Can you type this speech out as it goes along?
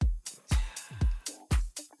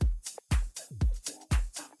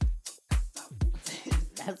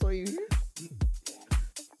That's what you hear?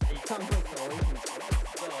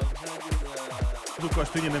 Do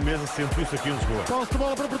Costinha na mesa, sentiu-se aqui em Lisboa. Posse de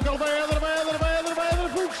bola para Portugal, vai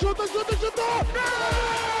Éder, chuta, chutou!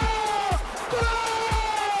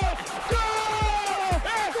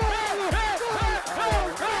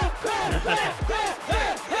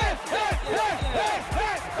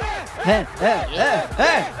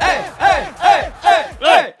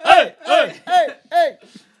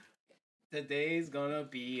 Today's gonna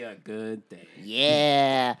be a good day.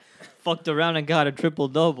 Yeah. Fucked around and got a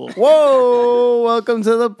triple-double. Whoa, welcome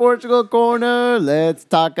to the Portugal Corner. Let's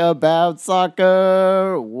talk about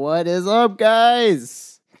soccer. What is up,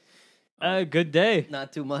 guys? Good day.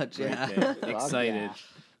 Not too much, yeah. Okay. Excited. yeah.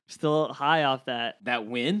 Still high off that. That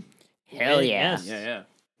win? Hell yeah. Yes. Yeah.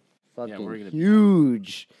 Fucking we're gonna be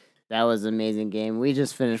huge. That was an amazing game. We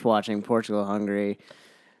just finished watching Portugal-Hungary.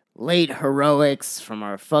 Late heroics from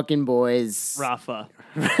our fucking boys. Rafa.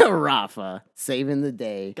 Rafa, saving the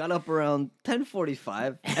day. Got up around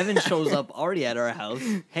 10:45. Evan shows up already at our house.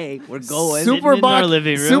 Hey, we're going. in our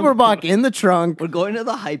living room. Superbach in the trunk. We're going to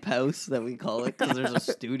the hype house that we call it because there's a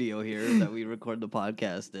studio here that we record the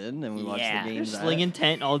podcast in and we watch Yeah. the games at. Slinging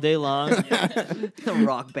tent all day long. The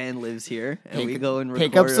rock band lives here, and we go and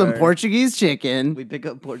record Pick up some our- Portuguese chicken. We pick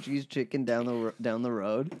up Portuguese chicken down the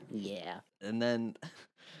road, Yeah. and then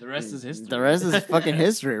The rest is history. The rest is fucking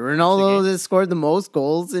history. Ronaldo has scored the most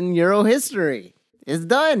goals in Euro history. It's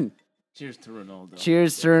done. Cheers to Ronaldo.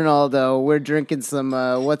 Cheers to Ronaldo. We're drinking some,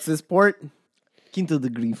 what's this port? Quinto de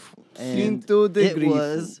Grifo. And Quinto de it Grifo.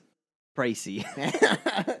 was pricey.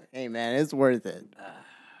 Hey, man, it's worth it.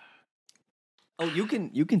 Oh, you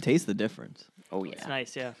can taste the difference. Oh, yeah. It's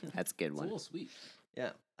nice, yeah. That's a good It's a one. little sweet.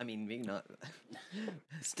 Yeah, I mean, maybe not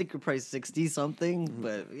sticker price 60 something,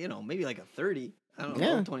 but maybe like a 30. I don't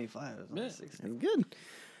know, Yeah. 25. It's not Yeah. 60. That's good.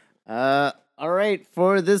 All right.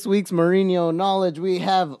 For this week's Mourinho knowledge, we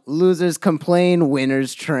have losers complain,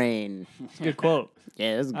 winners train. Good quote.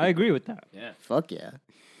 Yeah, that's I agree with that. Yeah. fuck yeah.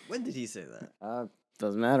 When did he say that?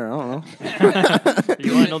 Doesn't matter. I don't know.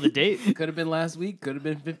 You want to know the date? Could have been last week. Could have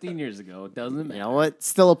been 15 years ago. It doesn't matter. You know what?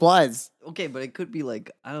 Still applies. Okay, but it could be like,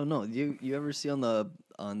 I don't know. You ever see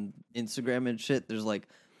on Instagram and shit? There's like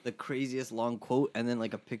the craziest long quote and then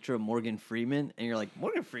like a picture of Morgan Freeman, and you're like,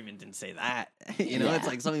 Morgan Freeman didn't say that. It's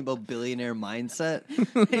like something about billionaire mindset.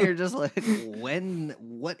 And you're just like,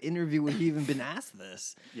 what interview would he even been asked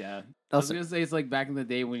this? Yeah. I was Also- going to say it's like back in the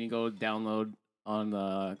day when you go download on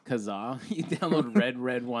Kazaa, you download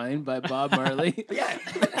Red Wine by Bob Marley. Yeah,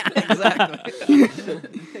 exactly.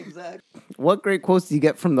 Exactly. What great quotes do you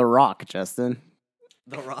get from The Rock, Justin?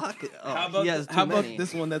 The Rock? Oh, How about, he has too how about many.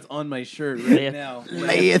 this one that's on my shirt Lay right it- now?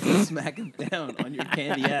 lay it. Smack it down on your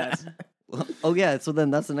candy ass. Oh, yeah. So then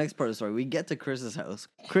that's the next part of the story. We get to Chris's house.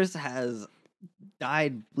 Chris has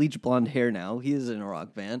dyed bleach blonde hair now. He is in a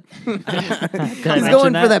rock band. Could I He's mention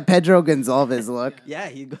going for that Pedro Gonzalez look. Yeah,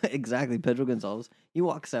 exactly. Pedro Gonzalez. He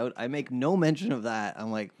walks out. I make no mention of that.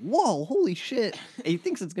 I'm like, whoa, holy shit. And he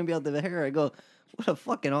thinks it's going to be out the hair. I go, what a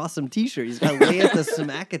fucking awesome t-shirt. He's got Lay It to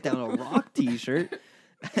Smack It Down, a rock t-shirt.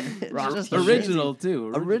 It's Rock just t-shirt. Original,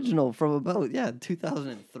 too. Original from about,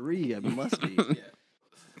 2003. It must be.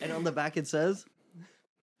 And on the back it says,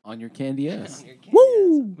 On your candy ass.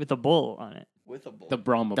 Woo! with a bull on it. with a bull. The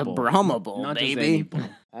Brahma The Bowl. Brahma Bowl, Not just baby. any bowl.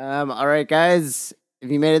 All right, guys. If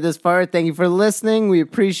you made it this far, thank you for listening. We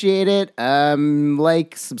appreciate it.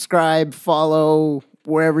 Like, subscribe, follow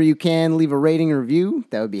wherever you can. Leave a rating or review.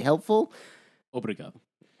 That would be helpful. Obrigado.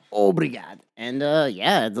 Obrigado. And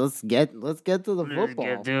yeah, let's get to the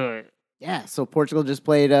football. Do it. Yeah, so Portugal just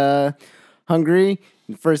played Hungary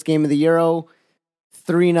in the first game of the Euro,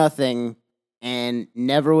 3-0, and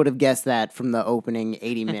never would have guessed that from the opening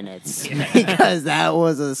 80 minutes because that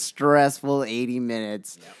was a stressful 80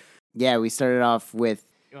 minutes. Yep. Yeah, we started off with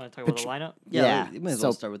You want to talk about the lineup? Yeah, you might as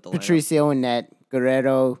well start with the lineup. Patricio in net,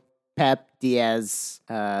 Guerrero, Pep, Diaz,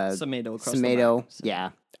 Semedo across the Semedo. back, so. Yeah,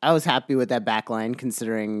 I was happy with that back line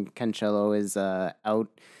considering Cancelo is out.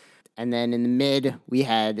 And then in the mid, we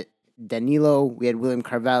had Danilo, we had William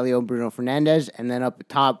Carvalho, Bruno Fernandes, and then up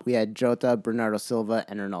top, we had Jota, Bernardo Silva,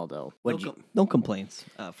 and Ronaldo. No complaints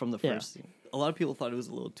from the Yeah. first team. A lot of people thought it was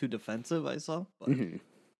a little too defensive, I saw. But Mhm.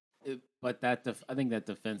 But I think that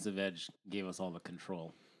defensive edge gave us all the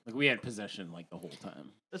control. Like, we had possession, like, the whole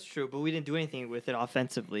time. That's true, but we didn't do anything with it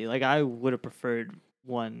offensively. Like, I would have preferred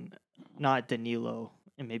one, not Danilo,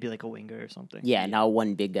 and maybe like a winger or something. Yeah, now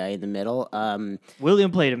one big guy in the middle.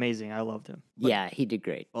 William played amazing. I loved him. Yeah, he did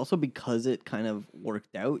great. also because it kind of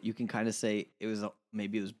worked out, you can kind of say it was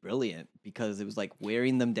maybe it was brilliant because it was like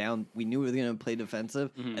wearing them down. We knew we were going to play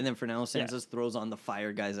defensive, and then Fernando Santos throws on the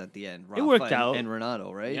fire guys at the end. Rafa worked out. and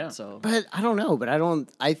Renato, right? Yeah. So, But I don't know. But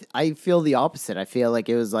I feel the opposite. I feel like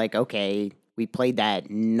it was like, okay, we played that.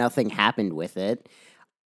 Nothing happened with it.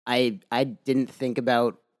 I didn't think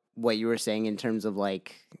about what you were saying in terms of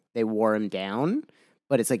like they wore him down.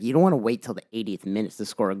 But it's like you don't want to wait till the 80th minute to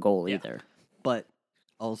score a goal either. but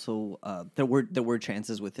also there were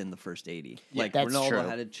chances within the first 80. Yeah, Like that's Ronaldo true.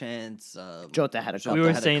 had a chance. Jota had a Jota We were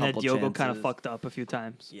had a saying that couple Diogo kind of chances. fucked up a few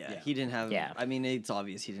times. Yeah, he didn't have. Yeah. I mean, it's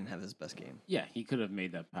obvious he didn't have his best game. Yeah, he could have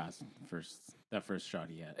made that pass that first shot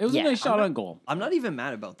he had. It was Yeah, a nice shot on goal. I'm not even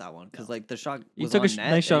mad about that one because like the shot He was took a on sh-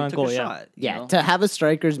 net nice shot and he on took goal, a yeah. shot, you Yeah, know? to have a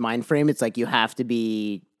striker's mind frame, it's like you have to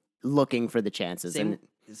be looking for the chances.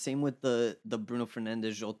 Same with the Bruno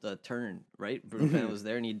Fernandes Jota turn, right? Bruno Fernandes was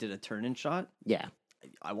there and he did a turn and shot. Yeah,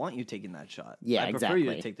 I want you taking that shot. Yeah, I prefer you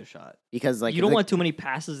to exactly. take the shot. because like You don't want too many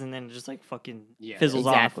passes and then it just like fucking Yeah, fizzles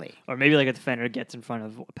exactly. off. Or maybe like a defender gets in front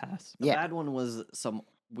of a pass. The Yeah. bad one was some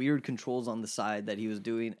weird controls on the side that he was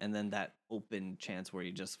doing, and then that open chance where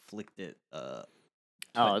he just flicked it.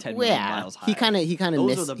 10 million miles high. he kind of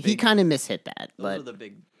Those are the he big- kind of mishit that, Those are but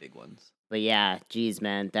the big ones. yeah, geez,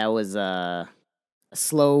 man, that was a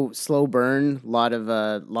slow burn, lot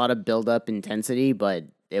of build up intensity, but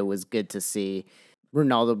it was good to see.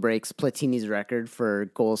 Ronaldo breaks Platini's record for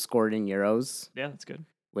goals scored in Euros, Yeah, that's good.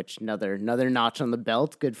 which another notch on the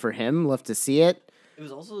belt. Good for him. Love to see it. It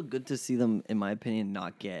was also good to see them, in my opinion,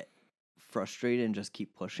 not get frustrated and just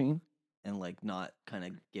keep pushing and like not kind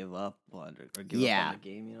of give up on or give up Yeah. on the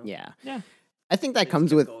game. You know? Yeah. Yeah. I think that They just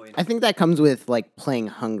comes kept with going. I think that comes with like playing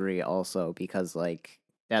hungry also because like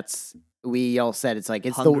that's we all said it's like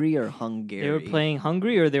it's Hungary or Hungary? They were playing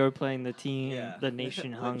Hungary or they were playing the team, Yeah. the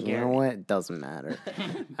nation the you Hungary. know what, it doesn't matter.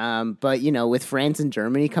 But you know, with France and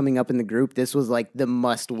Germany coming up in the group, this was like the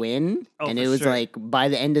must win. Oh, And for it was sure. like by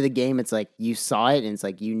the end of the game it's like you saw it and it's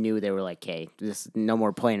like you knew they were like, "Okay, this no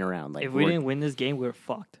more playing around." Like If we we're- didn't win this game, we were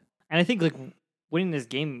fucked. And I think like winning this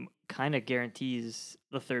game kind of guarantees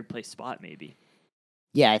the third place spot, maybe.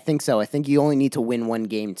 Yeah, I think so. I think you only need to win one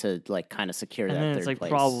game to like kind of secure And that then third it's like place.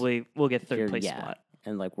 probably we'll get third You're- place yeah. spot.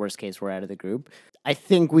 And like worst case, we're out of the group. I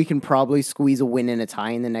think we can probably squeeze a win and a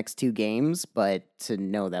tie in the next two games, but to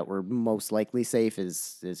know that we're most likely safe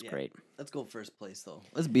is Yeah. great. Let's go first place though.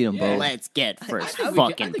 Let's beat them Yeah. both. Let's get first I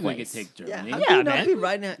fucking think we could place. take Yeah, Germany. how Yeah, can you not man. be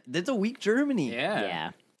right now? That's a weak Germany. Yeah.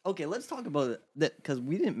 Yeah. Okay, let's talk about that because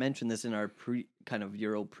we didn't mention this in our kind of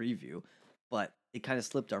Euro preview, but it kind of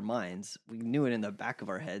slipped our minds. We knew it in the back of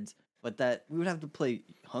our heads, but that we would have to play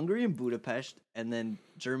Hungary and Budapest and then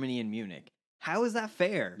Germany and Munich. How is that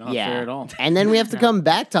fair? Not Yeah. fair at all. And then we have to No. come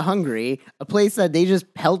back to Hungary, a place that they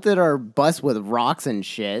just pelted our bus with rocks and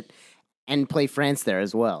shit, and play France there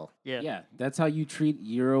as well. Yeah. Yeah, that's how you treat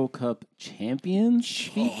Euro Cup champions.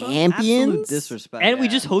 FIFA? Absolute Champions? disrespect. And we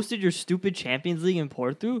Yeah. just hosted your stupid Champions League in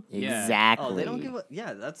Porto. Yeah. Exactly. Oh, they don't give a.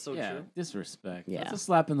 Yeah, that's so Yeah, true. disrespect. Yeah. That's a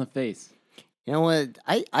slap in the face. You know what?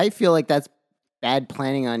 I feel like that's bad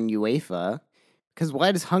planning on UEFA. Because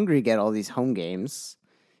why does Hungary get all these home games?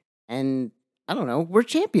 And I don't know. We're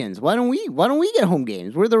champions. Why don't we get home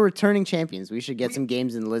games? We're the returning champions. We should get some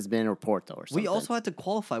games in Lisbon or Porto or something. We also had to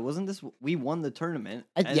qualify. Wasn't this? We won the tournament.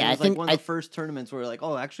 I- and yeah, it I was think- like one of the first tournaments where like,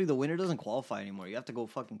 oh, actually, the winner doesn't qualify anymore. You have to go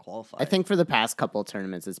fucking qualify. I think for the past couple of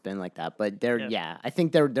tournaments it's been like that. But Yeah. yeah, I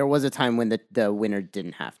think there was a time when the winner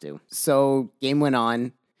didn't have to. So game went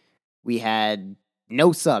on. We had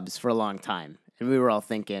no subs for a long time. And we were all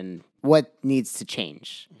thinking, what needs to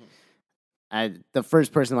change? The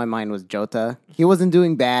first person in my mind was Jota. He wasn't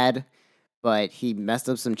doing bad, but he messed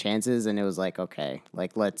up some chances, and it was like, okay,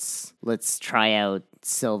 like let's try out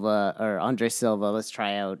Silva or Andre Silva. Let's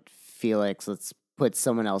try out Felix. Let's put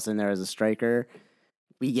someone else in there as a striker.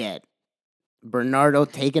 We get Bernardo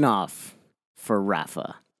taken off for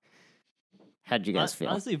Rafa. How'd you guys feel?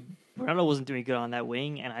 Honestly, Bernardo wasn't doing good on that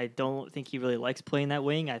wing, and I don't think he really likes playing that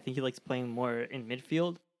wing. I think he likes playing more in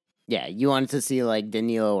midfield. Yeah, you wanted to see like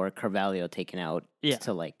Danilo or Carvalho taken out Yeah.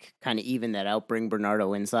 to like kind of even that out, bring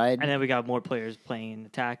Bernardo inside. And then we got more players playing in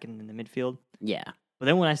attack and in the midfield. Yeah. But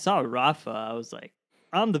then when I saw Rafa, I was like,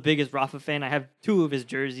 I'm the biggest Rafa fan. I have 2 of his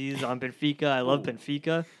jerseys on Benfica. I love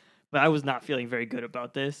Benfica. But I was not feeling very good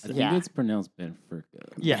about this. I think Yeah. it's pronounced Benfica.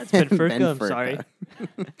 Yeah, it's Benfica. I'm Benfica. sorry.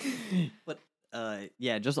 But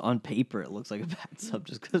yeah, just on paper it looks like a bad sub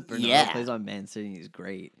just because Bernardo Yeah. plays on Man City. He's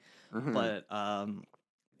great, Mhm. but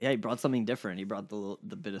yeah, he brought something different. He brought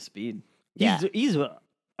the bit of speed. Yeah. He's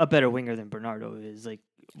a better winger than Bernardo is. Like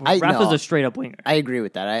Rafa's no, a straight up winger. I agree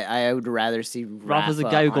with that. I would rather see Rafa's a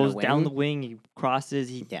Rafa guy who on goes a down wing. the wing, he crosses,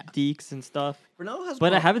 he Yeah. dekes and stuff. Ronaldo has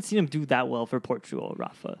But I cro- haven't seen him do that well for Portugal,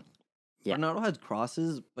 Rafa. Yeah. Ronaldo has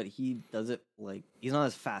crosses, but he does it like he's not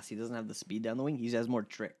as fast. He doesn't have the speed down the wing. He has more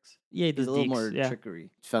tricks. Yeah, he He's does a little dekes, more yeah.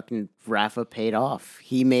 trickery. Fucking Rafa paid off.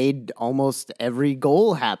 He made almost every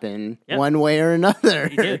goal happen Yep. one way or another.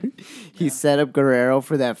 He did. He set up Guerrero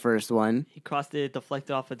for that first one. He crossed it,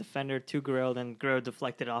 deflected off a defender to Guerrero, then Guerrero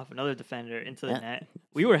deflected off another defender into the Yeah. net.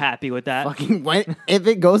 We were happy with that. Fucking went, if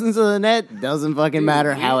it goes into the net, doesn't fucking Dude,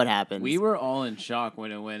 matter we- how it happens. We were all in shock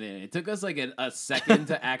when it went in. It took us like a second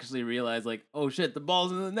to actually realize, like, oh shit, the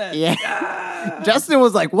ball's in the net. Yeah. Ah! Justin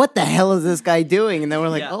was like, "What the hell is this guy doing?" And then we're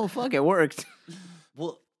like, Yeah. "Oh fuck, it worked."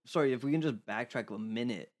 Well, sorry, if we can just backtrack a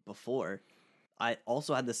minute before, I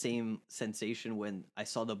also had the same sensation when I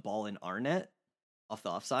saw the ball in our net off the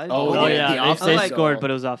offside. Oh, Oh, yeah, yeah, the they offside they scored, goal. but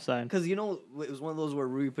it was offside. Because it was one of those where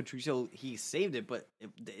Rui Patricio he saved it, but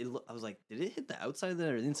I was like, did it hit the outside of the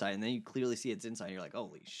net or inside? And then you clearly see it's inside. And you're like,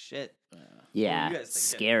 holy shit! Yeah, you guys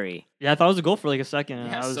think? scary. Yeah, I thought it was a goal for like a second.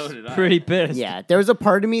 And Yeah, I was so did I. pretty pissed. Yeah, there was a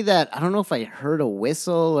part of me that I don't know if I heard a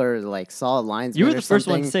whistle or like saw a linesman. You were or the first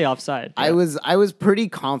one to something. say offside. I was pretty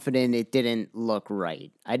confident it didn't look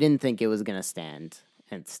right. I didn't think it was gonna stand,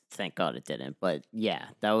 and thank God it didn't. But yeah,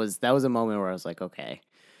 that was a moment where I was like, okay,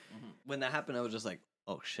 When that happened, I was just like,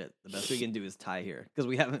 oh shit! The best we can do is tie here because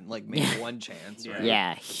we haven't like made one chance. Right?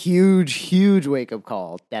 yeah, huge wake up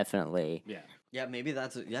call, definitely. Yeah. Yeah, maybe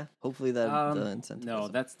that's it. Yeah, hopefully that the incentive. No,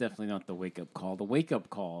 that's definitely not the wake up call. The wake up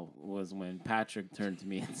call was when Patrick turned to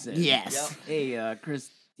me and said, Yes. Hey, Chris,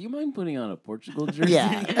 do you mind putting on a Portugal jersey?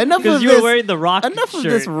 Yeah, enough of because you this. were wearing the Rock Enough shirt.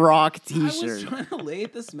 of this Rock I was T-shirt. trying to lay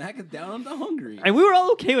it to smack it down on the Hungary. And we were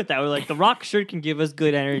all okay with that. We're like, the Rock shirt can give us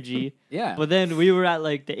good energy. Yeah. But then we were at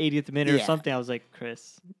like the 80th minute or Yeah. something. I was like,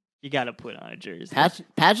 Chris, you got to put on a jersey.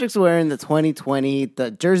 Patrick's wearing the 2020,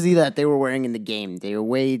 the jersey that they were wearing in the game. The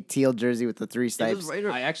away teal jersey with the three It stripes. was right.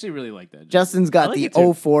 I actually really like that. Justin's got like the it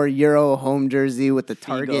too. 04 Euro home jersey with the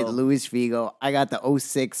Target Figo. Luis Figo. I got the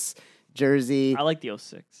 06 jersey. I like the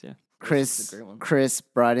 06, yeah. Chris a great one. Chris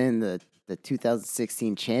brought in the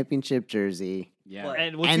 2016 championship jersey. Yeah.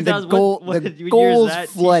 And, what And the 2000 goal what the year is goals that t-shirt?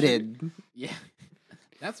 flooded. Yeah.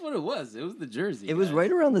 That's what it was. It was the jersey. It was guys.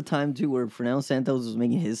 right around the time too where Fernando Santos was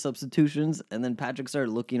making his substitutions, and then Patrick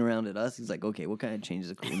started looking around at us. He's like, "Okay, what kind of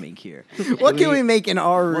changes can we make here? What can we make in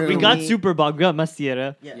our room? We got we- Super Bob, we got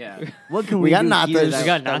Mastiera. Yeah. What can We we, got do here Natas. that, We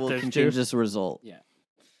got that will Natas, can too. change this result?" Yeah.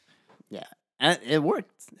 Yeah. And it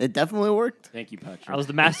worked. It definitely worked. Thank you, Patrick. I was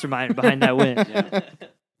the mastermind behind that win. Yeah.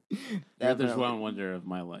 You're the Definitely. one wonder of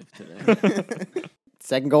my life today.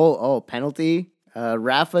 Second goal, penalty.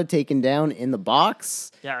 Rafa taken down in the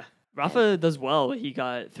box. Yeah. Rafa does well. He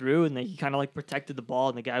got through and then he kind of like protected the ball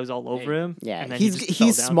and the guy was all over him. Yeah, and then he's he just fell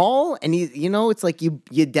he's down. small and it's like you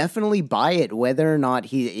definitely buy it whether or not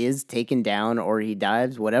he is taken down or he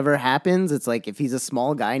dives. Whatever happens, it's like if he's a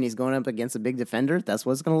small guy and he's going up against a big defender, that's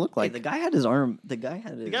what it's gonna look Hey, like. the guy had his arm. The guy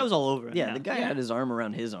had his. The guy was all over him. Yeah, the guy Yeah. had his arm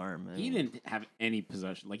around his arm. He didn't have any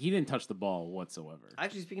possession. Like, he didn't touch the ball whatsoever.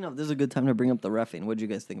 Actually, speaking of, this is a good time to bring up the reffing. What did you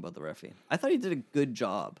guys think about the reffing? I thought he did a good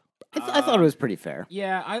job. I thought it was pretty fair.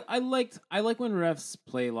 Yeah, I like when refs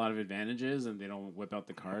play a lot of advantages and they don't whip out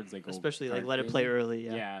the cards. They go Especially like card let it crazy. play early.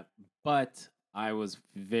 Yeah. Yeah, but I was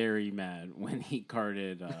very mad when he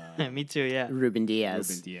carded Me too, yeah. Ruben Diaz,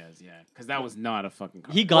 Ruben Diaz. Yeah, because that was not a fucking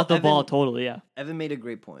card. He got the Evan- ball totally, yeah. Evan made a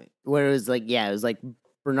great point. where it was like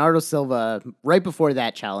Bernardo Silva right before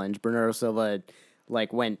that challenge. Bernardo Silva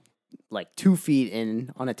like went like 2 feet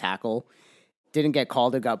in on a tackle, didn't get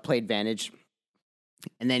called. It got play advantage,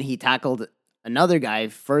 and then he tackled another guy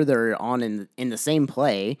further on in the same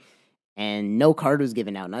play, and no card was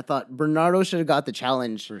given out. And I thought Bernardo should have got the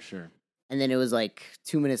challenge. for sure. And then it was like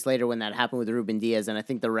 2 minutes later when that happened with Ruben Diaz, and I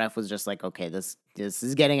think the ref was just like, okay, this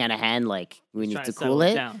is getting out of hand. Like we need Trying to settle cool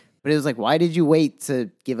it. down. But it was like, why did you wait to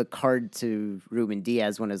give a card to Ruben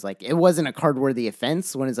Diaz when it's like it wasn't a card worthy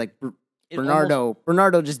offense? When it's like It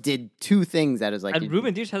Bernardo just did 2 things that is like And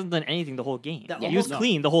Ruben Diaz hasn't done anything the whole game. That He was almost-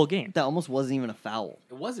 clean the whole game. That almost wasn't even a foul.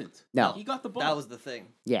 It wasn't. No. he got the ball. That was the thing.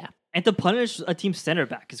 yeah. And to punish a team center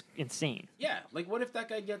back is insane. yeah. Like, what if that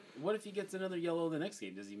guy What if he gets another yellow the next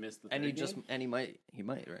game? Does he miss the? And third game? he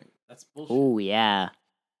might, right? That's bullshit. Oh yeah,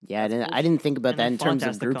 yeah. I didn't think about And that then in terms Font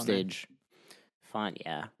has of to group come in. stage. Fine,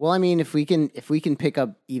 yeah. Well, I mean, if we can pick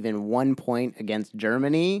up even 1 point against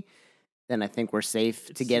Germany, then I think we're safe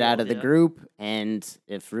to It's get out of the sealed, yeah. group. And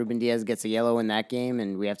if Ruben Diaz gets a yellow in that game,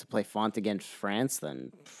 and we have to play Font against France,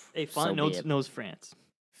 then Hey, so Font be it. knows France.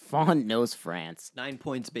 Font knows France. 9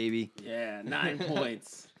 points, baby. Yeah, 9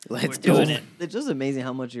 points. Let's We're doing go. it. It's just amazing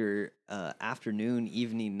how much your afternoon,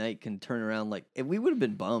 evening, night can turn around. Like, if we would have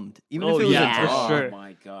been bummed, even if Oh, it was yeah, a for draw. sure. Oh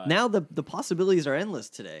my god. Now the possibilities are endless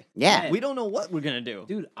today. Yeah. We don't know what we're gonna do.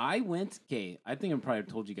 dude, I went. Okay, I think I probably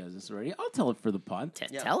told you guys this already. I'll tell it for the pod.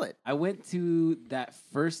 Tell it. I went to that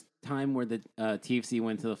first time where the TFC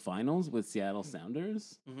went to the finals with Seattle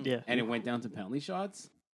Sounders, Yeah. and it went down to penalty shots.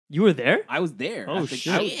 You were there? I was there. Oh,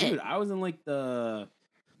 shit. I was in like the,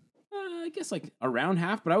 I guess like around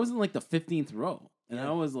half, but I was in like the 15th row. And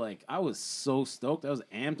I was like, I was so stoked. I was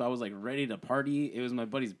amped. I was like ready to party. It was my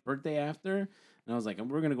buddy's birthday after. And I was like,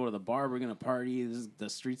 we're going to go to the bar. We're going to party. The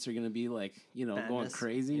streets are going to be like, going Madness.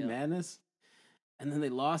 crazy, madness. And then they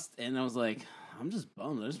lost. And I was like, I'm just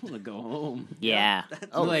bummed. I just want to go home. Yeah.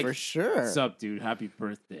 Oh, Like, for sure. What's up, dude? Happy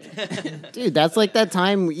birthday. Dude, that's like that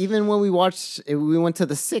time, even when we went to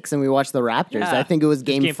the 6 and we watched the Raptors. Yeah. I think it was It's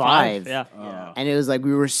game 5. Yeah. And it was like,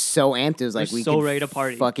 we were so amped. It was like, We're we so could ready to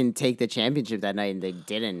party. fucking take the championship that night, and they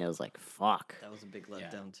didn't. It was like, fuck. That was a big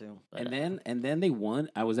letdown too. And then they won.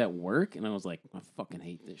 I was at work and I was like, I fucking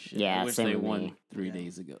hate this shit. Yeah, I wish same they with won me. 3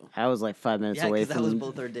 days ago. I was like 5 minutes Yeah, away because that was from.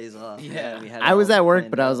 both our days off. Yeah. we had I it was all at work,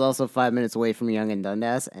 planned but I out. was also 5 minutes away from Young and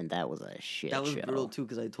Dundas, and that was a shit That was show. brutal too,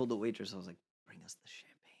 because I told the waitress, I was like, "Bring us the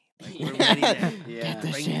champagne. Like, we're ready there. Yeah.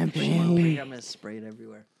 the Bring champagne. I'm gonna spray it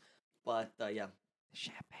everywhere." But yeah, the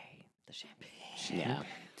champagne. Yeah.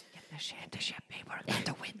 The champagne. We're going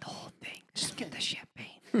to win the whole thing. Just get the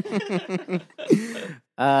champagne.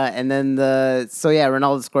 And then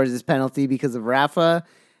Ronaldo scores his penalty because of Rafa.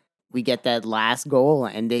 We get that last goal,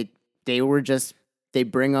 and they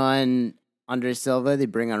bring on Andre Silva, they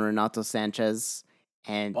bring on Renato Sanchez,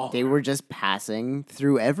 and they were just passing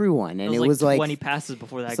through everyone, and It it was was like like 20 passes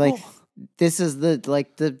before that it's goal. like this is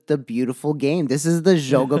the beautiful game. This is the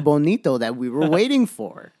joga bonito that we were waiting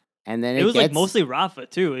for. And then it was like gets- mostly Rafa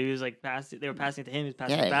too. He was like passing. They were passing to him. He was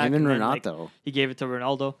passing back. him and then, like, Renato. he gave it to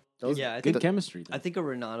Ronaldo. Yeah, I Good think chemistry. Though. I think a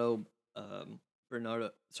Renato,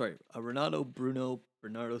 Bruno,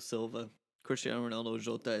 Bernardo Silva, Cristiano Ronaldo,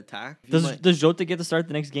 Jota attack. Does Jota get to start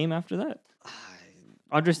the next game after that?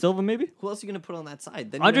 Andre Silva maybe. Who else are you gonna put on that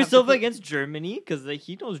side? Then you Andre have to Silva put- against Germany because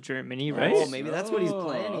he knows Germany, right? Oh, maybe that's what he's Oh,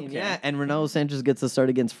 planning. okay. Yeah, and Ronaldo Sanchez gets to start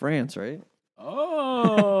against France, right?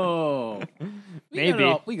 Oh,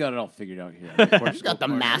 Maybe. we got it all figured out here. He's got the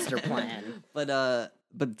master plan.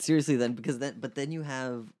 But seriously, then you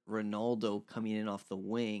have Ronaldo coming in off the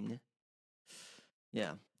wing.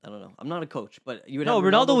 Yeah, I don't know. I'm not a coach, but you would No,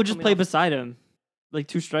 have Ronaldo would just coming play off beside him, like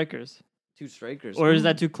two strikers. two strikers. Or is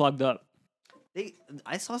that too clogged up?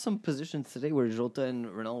 I saw some positions today where Jota and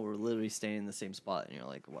Ronaldo were literally staying in the same spot, and you're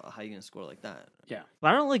like, well, how are you gonna score like that? Yeah. But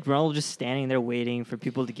I don't like Ronaldo just standing there waiting for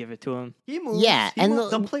people to give it to him. He moves. Yeah, he and moves.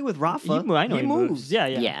 the- Don't play with Rafa. I know he moves. Yeah.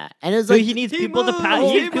 Yeah. And it was So like he needs he people to pass.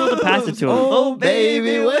 moves, He needs people to pass it to him. Oh,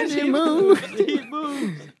 baby, when she moves. he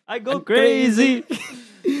moves. I go crazy.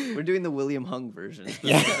 We're doing the William Hung version.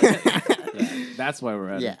 Yeah. Yeah, that's why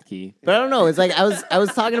we're at Yeah. the key. But I don't know. It's like I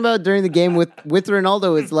was talking about during the game with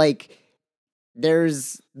Ronaldo. It's like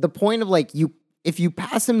there's the point of like if you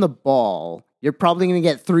pass him the ball, you're probably gonna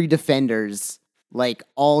get 3 defenders like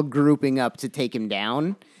all grouping up to take him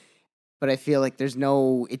down. But I feel like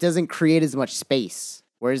it doesn't create as much space.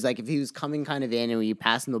 Whereas like if he was coming kind of in and you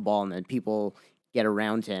pass him the ball and then people get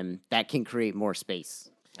around him, that can create more space.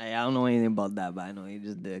 Hey, I don't know anything about that, but I know he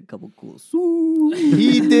just did a couple cool.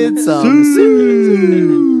 He did some.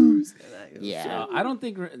 Yeah. I don't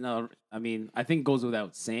think. No, I mean, I think it goes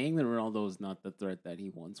without saying that Ronaldo is not the threat that he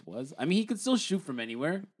once was. I mean, he could still shoot from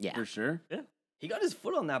anywhere. Yeah. For sure. He got his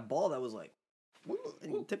foot on that ball that was like,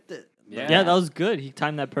 and he tipped it. Yeah, that was good. He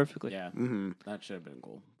timed that perfectly. Yeah. Mm-hmm. That should have been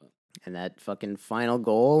cool. But. And that fucking final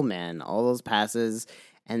goal, man, all those passes,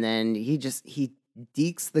 and then he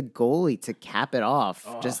dekes the goalie to cap it off.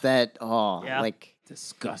 Oh. Just that, Yeah. like,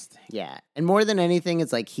 Disgusting. yeah. And more than anything,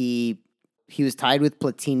 it's like he was tied with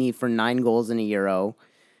Platini for 9 goals in a Euro,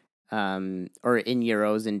 or in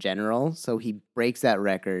Euros in general. So he breaks that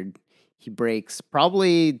record. He breaks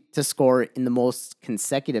probably to score in the most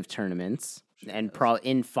consecutive tournaments, and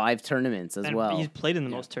in 5 tournaments as And well. he's played in the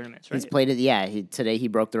most tournaments, right? He's played it. Yeah, today he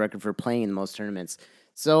broke the record for playing in the most tournaments.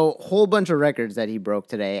 So whole bunch of records that he broke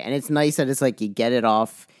today, and it's nice that it's like you get it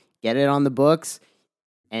off, get it on the books,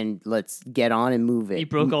 and let's get on and move it. He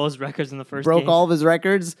broke all his records in the first Broke game. all of his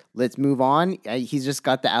records. Let's move on. He's just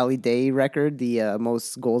got the Ali Day record, the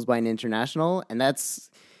most goals by an international, and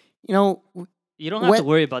that's You don't have to What-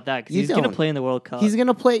 worry about that because You he's going to don't. play in the World Cup. he's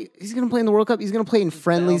gonna play. He's gonna play in the World Cup. He's gonna play in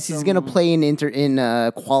friendlies. He's gonna play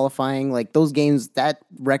in qualifying. Like those games, that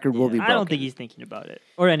record will be I broken. don't think he's thinking about it.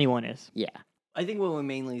 Or anyone is. Yeah. I think what we're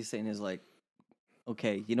mainly saying is like,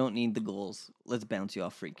 okay, you don't need the goals. Let's bounce you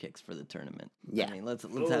off free kicks for the tournament. Yeah. I mean, let's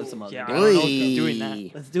have some other. Yeah, I goals. don't know if doing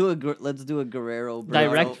that. Let's do a Guerrero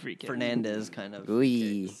Direct free kick. Fernandez kind of.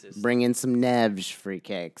 Ooh, system. bring in some Nevs free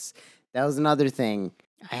kicks. That was another thing.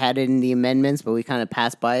 I had it in the amendments, but we kind of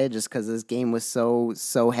passed by it just because this game was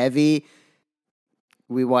so heavy.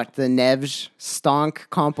 We watched the Nevs stonk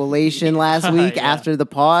compilation last week Yeah. after the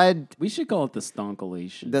pod. We should call it the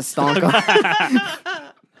stonkulation. The stonk,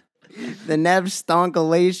 the Nevs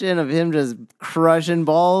stonkulation of him just crushing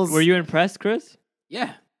balls. Were you impressed, Chris?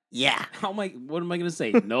 Yeah. Yeah, What am I gonna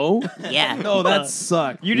say? No. yeah. No, that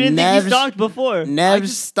sucked. You didn't Nevs- think he stonked before.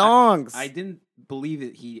 Nevs stonks. I didn't believe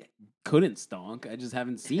that he couldn't stonk. I just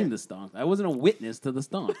haven't seen the stonk. I wasn't a witness to the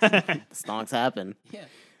stonk. Stonks happen. Yeah.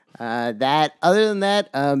 Other than that,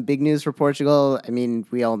 big news for Portugal. I mean,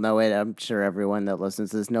 we all know it. I'm sure everyone that listens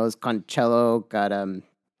to this knows Cancelo got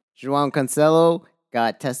João Cancelo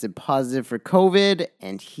got tested positive for COVID,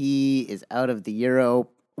 and he is out of the Euro.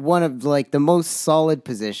 One of like the most solid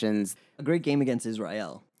positions. A great game against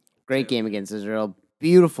Israel. Great game against Israel.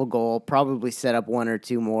 Beautiful goal. Probably set up one or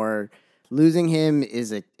two more. Losing him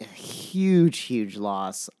is a huge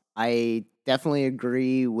loss. I definitely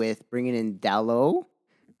agree with bringing in Dalot.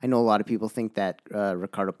 I know a lot of people think that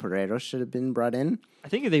Ricardo Pereira should have been brought in. I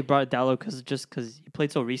think they brought Dallo because he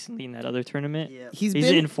played so recently in that other tournament. Yeah. He's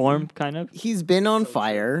been in form, kind of. He's been on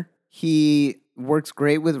fire. He works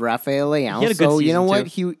great with Rafael Leão. He had a good So you know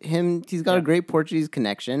season, what? He's got a great Portuguese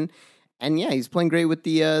connection. And yeah, he's playing great with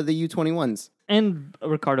the U21s. And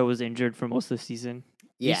Ricardo was injured for most of the season.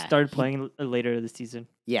 Yeah. He started playing later this season.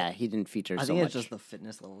 Yeah, he didn't feature I so think much. it's just the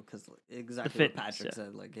fitness level because exactly fitness, what Patrick yeah.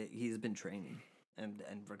 said. Like he's been training, and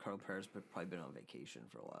Ricardo Pereira's probably been on vacation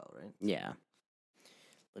for a while, right? Yeah.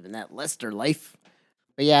 Living that Leicester life.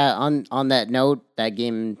 But yeah, on that note, that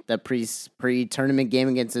game, the pre-tournament game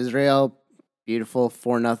against Israel, beautiful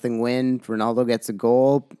 4-0 win. Ronaldo gets a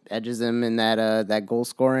goal, edges him in that goal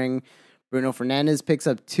scoring. Bruno Fernandes picks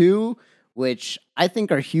up 2, which I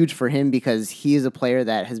think are huge for him because he is a player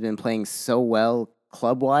that has been playing so well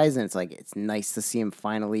club-wise, and it's nice to see him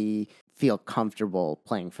finally feel comfortable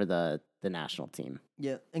playing for the national team.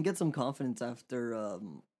 Yeah, and get some confidence after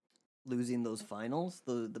losing those finals.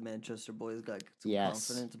 The Manchester boys got some Yes.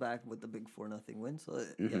 confidence back with the big 4-0 win. So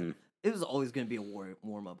Mhm. it was always going to be a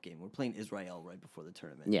warm up game. We're playing Israel right before the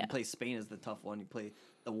tournament. Yeah. You play Spain as the tough one. You play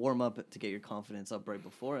the warm up to get your confidence up right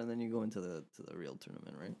before, and then you go into the real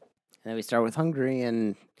tournament, right? And then we start with Hungary,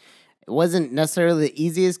 and it wasn't necessarily the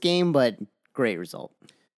easiest game, but great result.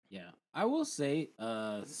 Yeah. I will say,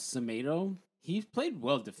 Semedo, he's played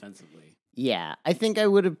well defensively. Yeah, I think I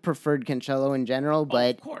would have preferred Cancelo in general,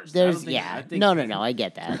 but of course. I there's don't think- I think- no, I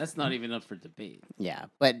get that. That's not even up for debate. Yeah,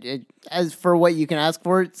 but as for what you can ask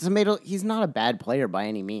for, Semedo, he's not a bad player by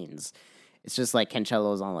any means. It's just like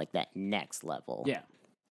Cancelo's on like that next level. Yeah.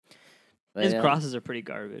 But, His crosses are pretty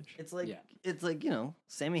garbage. It's like Yeah.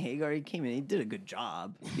 Sammy Hagar. He came in. He did a good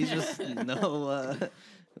job. He's just no.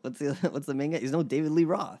 What's the main guy? He's no David Lee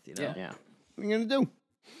Roth. You know. Yeah. yeah, what are you gonna do?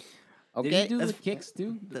 Did Okay, he do the that's- kicks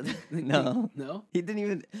too? No. No? He didn't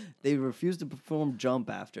even. They refused to perform jump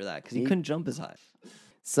after that because he couldn't jump as high.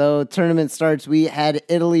 so tournament starts. We had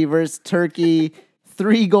Italy versus Turkey.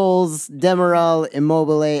 3 goals: Demiral,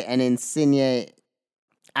 Immobile, and Insigne.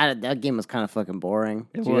 That game was kind of fucking boring.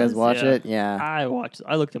 It Did you guys was, watch yeah. it? Yeah.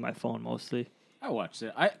 I looked at my phone mostly. I watched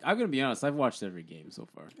it. I'm going to be honest. I've watched every game so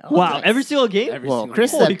far. Wow, nice. every single game? Every Well, single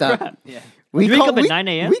Chris game. Holy stepped up. crap. Yeah. We You wake up at we- 9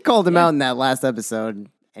 a.m.? We called him Yeah. out in that last episode,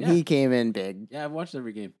 and Yeah. he came in big. Yeah, I've watched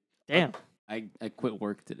every game. Damn. I quit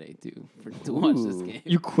work today too to watch this Ooh. game.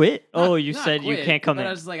 You quit? Oh, Not- you not said you quit, can't come but in.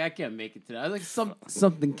 I was like, I can't make it today. I was like,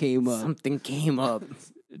 something came up. Something came up.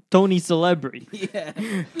 Tony Celebrity. Yeah.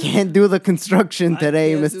 Can't do the construction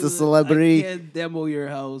today, I can't Mr. do the- Celebrity. I can't demo your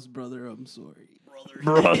house, brother. I'm sorry.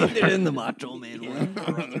 Brother. He did it in the Macho Man one.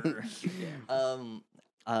 Brother.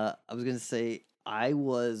 I was gonna say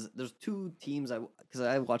there's 2 teams because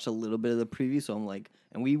I watched a little bit of the preview, so I'm like,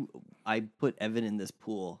 I put Evan in this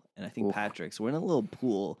pool, and I think Oof. Patrick. So we're in a little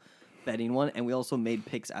pool betting one, and we also made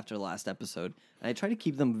picks after the last episode. And I try to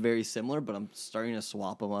keep them very similar, but I'm starting to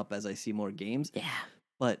swap them up as I see more games. Yeah.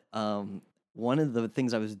 But one of the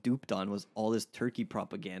things I was duped on was all this Turkey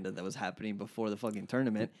propaganda that was happening before the fucking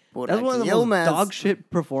tournament. That was one of the most dog shit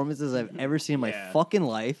performances I've ever seen in my Yeah. fucking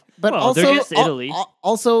life. But Well, also, they're just Italy.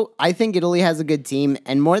 Also, I think Italy has a good team,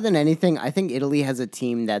 and more than anything, I think Italy has a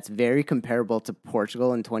team that's very comparable to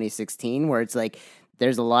Portugal in 2016, where it's like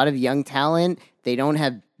there's a lot of young talent. They don't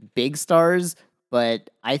have big stars, but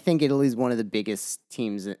I think Italy's one of the biggest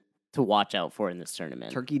teams to watch out for in this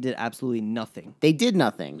tournament. Turkey did absolutely nothing. They did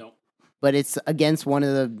nothing. Nope. But it's against one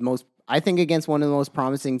of the most, I think against one of the most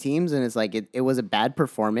promising teams, and it's like it was a bad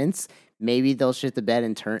performance. Maybe they'll shit the bed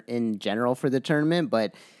in general for the tournament,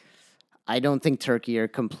 but I don't think Turkey are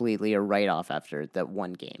completely a write-off after that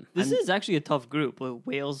one game. This is actually a tough group with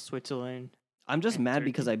Wales, Switzerland. I'm just and mad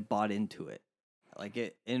because Turkey. I bought into it. Like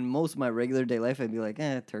it in most of my regular day life, I'd be like,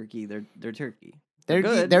 Turkey, they're Turkey.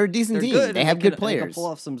 They're a decent They're team. good. They and have can- good and they can players. pull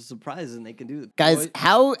off some surprises, and they can do. Guys,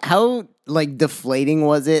 how like deflating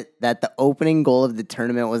was it that the opening goal of the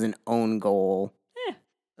tournament was an own goal?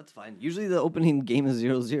 That's fine. Usually the opening game is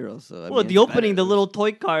 0-0. So Well, the opening, the little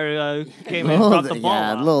toy car came and Oh, dropped the the- ball.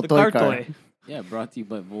 yeah, off. little the toy car car. toy. Yeah, brought to you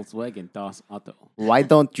by Volkswagen Das Auto. Why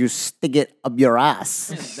don't you stick it up your ass?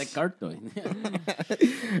 The car toy.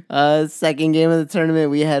 Second game of the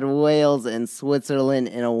tournament, we had Wales and Switzerland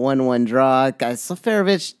in a 1-1 draw. Guys,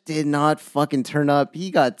 Seferovic did not fucking turn up.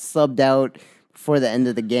 He got subbed out before the end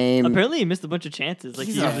of the game. Apparently, he missed a bunch of chances like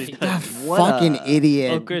he He's a usually does. What fucking a-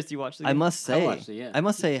 idiot. Oh, Chris, you watched the game? I must say, watched it, yeah. I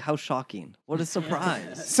must say, how shocking! What a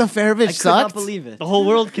surprise! Seferovic I could sucked. not believe it. The whole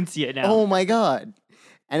world can see it now. Oh my god.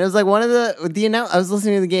 And it was like one of I was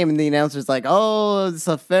listening to the game and the announcer's like, "Oh,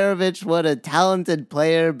 Seferovic, what a talented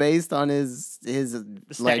player based on his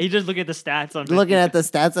he just look at the stats on looking Benfica. at the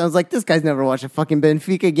stats." I was like, "This guy's never watched a fucking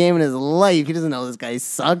Benfica game in his life. He doesn't know this guy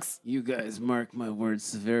sucks." You guys mark my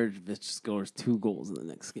words. Severovic scores 2 goals in the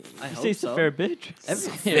next game. I You hope say so. fair bitch.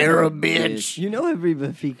 Seferovic. You know, every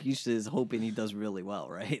Benfica is hoping he does really well,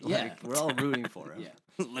 right? Yeah. Like we're all rooting for him. Yeah.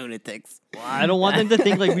 Lunatics. Well, I don't want them to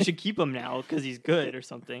think like we should keep him now because he's good or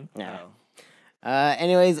something. Yeah.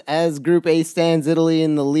 Anyways, as Group A stands, Italy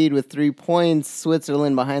in the lead with 3 points,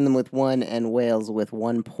 Switzerland behind them with 1, and Wales with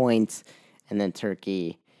 1 point, and then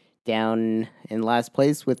Turkey down in last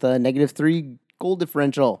place with a -3 goal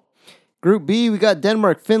differential. Group B, we got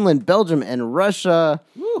Denmark, Finland, Belgium, and Russia.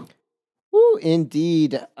 Woo,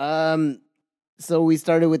 indeed. So we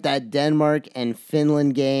started with that Denmark and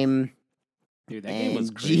Finland game. Dude, that game was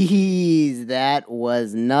And crazy. geez, that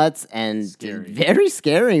was nuts and Scary. very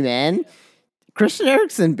scary, man. Christian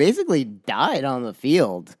Eriksen basically died on the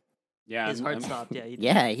field. Yeah, His heart stopped. Yeah.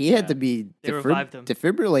 Yeah, he had to be They revived him.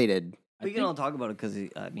 defibrillated. We can all talk about it because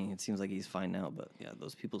I mean, it seems like he's fine now. But yeah,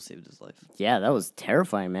 those people saved his life. Yeah, that was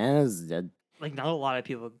terrifying, man. It was, Like not a lot of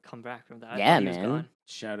people come back from that. I Yeah, thought he was man. gone.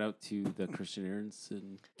 Shout out to the Christian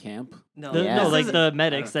Eriksen camp. No, The- Yeah. No, This like isn't- the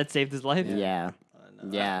medics that saved his life. yeah, no.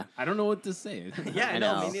 yeah. I don't know what to say. Yeah, I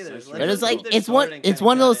no, know. me neither. But it's like They're it's short one and it's kinda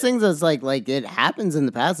one of got those it. things that's like it happens in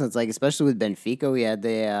the past. And it's like especially with Benfica, we had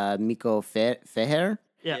the Miko Feher,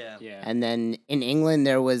 Yeah. Yeah. and then in England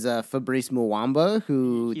there was Fabrice Muamba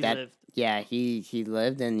who He that lived. yeah he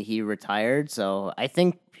lived and he retired. So I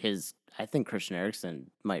think Christian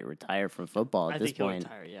Eriksen might retire from football at I this think he'll point.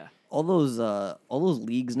 retire. Yeah. all those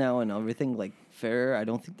leagues now and everything like fair. I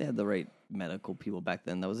don't think they had the right medical people back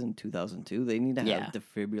then. That was in 2002. They need to have Yeah.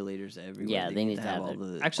 defibrillators everywhere. Yeah, they need to have all it.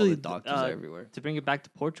 the Actually, all the doctors everywhere. To bring it back to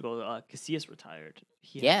Portugal, Casillas retired.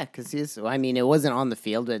 Yeah, because I mean, it wasn't on the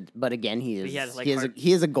field, but again, he he had, is like, he is heart-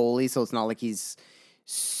 he is a goalie, so it's not like he's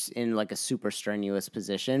in like a super strenuous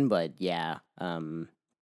position. But yeah,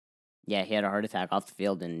 yeah, he had a heart attack off the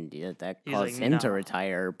field, and that He's caused like, him to "No."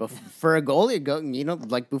 retire. But for a goalie,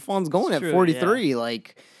 like Buffon's going It's at true, 43,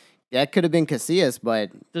 like that could have been Casillas,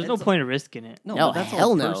 but There's no It's- point of risking it. No, No, but that's hell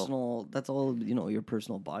all no. personal. That's all your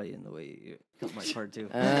personal body and the way you killed my part too.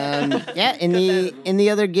 yeah, in the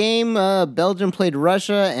other game, Belgium played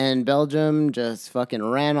Russia, and Belgium just fucking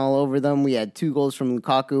ran all over them. We had 2 goals from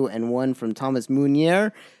Lukaku and 1 from Thomas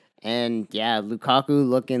Meunier. And yeah, Lukaku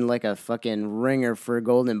looking like a fucking ringer for a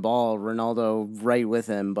golden ball. Ronaldo right with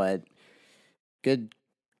him, but good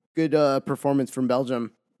performance from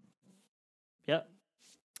Belgium. Yep.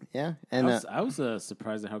 Yeah, and I was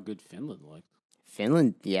surprised at how good Finland looked.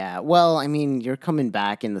 Finland, yeah. Well, I mean, you're coming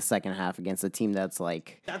back in the second half against a team that's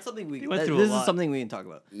like, That's something we. They went that- through a this is lot. something we can talk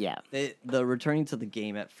about. yeah, The returning to the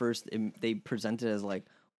game at first, they presented as like,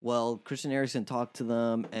 well, Christian Eriksen talked to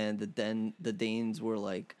them, and the Danes were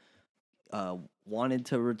like, wanted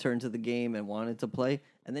to return to the game and wanted to play,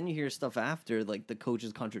 and then you hear stuff after like the coach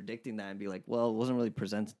is contradicting that and be like, well, it wasn't really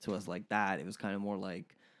presented to us like that. It was kind of more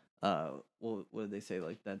like, what did they say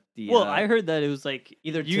like that? Well, I heard that it was like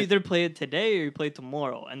either you to- either play it today or you play it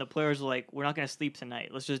tomorrow, and the players were like, "We're not gonna sleep tonight.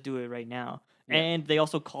 Let's just do it right now." Yeah. And they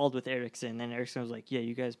also called with Ericsson, and Ericsson was like, "Yeah,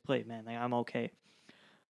 you guys play, man. Like, I'm okay."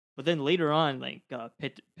 But then later on, like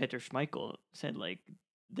Peter Schmeichel said, like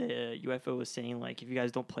the UEFA was saying, like if you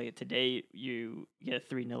guys don't play it today, you get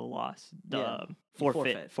a 3-0 loss, Yeah.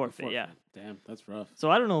 forfeit. Forfeit. Yeah. Damn, that's rough. So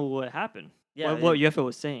I don't know what happened. Yeah, what UEFA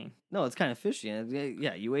was saying. No, it's kind of fishy. And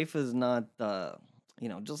yeah, UEFA is not.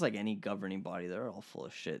 just like any governing body, they're all full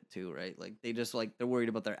of shit too, right? Like they just like they're worried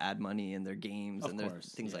about their ad money and their games Of and their course,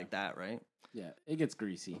 things yeah. like that, right? Yeah, it gets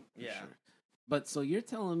greasy. For Yeah. Sure. But so you're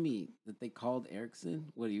telling me that they called Erickson?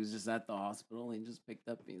 What, he was just at the hospital and he just picked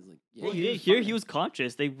up and he's like, yeah, Well, you he didn't was hear fine. he was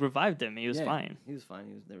conscious. They revived him. He was Yeah. fine. He was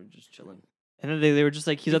fine. They were just chilling. And then they were just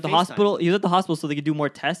like, he's He at the FaceTimed hospital. him. He was at the hospital so they could do more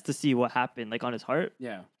tests to see what happened, like on his heart.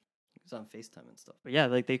 Yeah. He was on FaceTime and stuff. But yeah,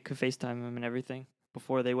 like they could FaceTime him and everything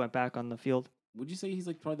before they went back on the field. Would you say he's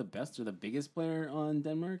like probably the best or the biggest player on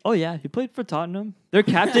Denmark? Oh yeah, he played for Tottenham. Their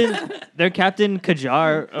captain,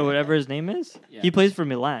 Kajar or whatever his name is. Yeah. He plays for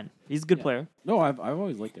Milan. He's a good Yeah. player. No, I've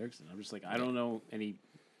always liked Erickson. I'm just like, I don't know any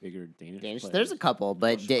bigger Danish Danish. players. There's a couple,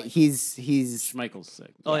 but Schmeichel. he's Schmeichel's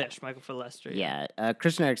sick. Oh yeah, Schmeichel for Leicester. yeah.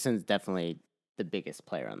 Christian Eriksen's definitely the biggest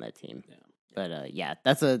player on that team. Yeah. But yeah,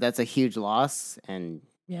 that's a huge loss, and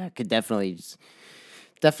yeah, could definitely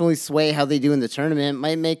sway how they do in the tournament.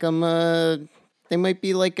 Might make them they might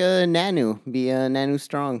be like a Nanu, Nanu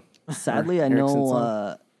strong. Sadly, I Eriksen's know.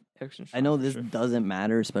 son. Eriksen's I know strong for this sure. doesn't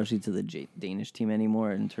matter, especially to the Danish team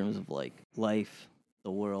anymore in terms of like life,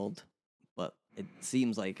 the world. But it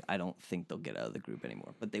seems like I don't think they'll get out of the group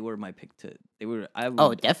anymore. But they were my pick to. They were. I would,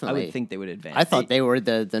 I definitely. would think they would advance. I thought they were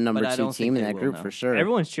the number But I 2 don't team think in they that will group now. for sure.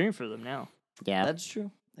 Everyone's cheering for them now. yeah, That's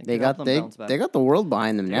true. they could help got them bounce back. they got the world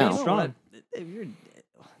behind them They're now. really strong. If you're,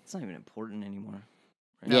 it's not even important anymore.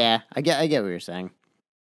 Right? Yeah, I get what you're saying.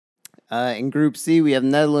 In Group C, we have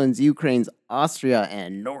Netherlands, Ukraine, Austria,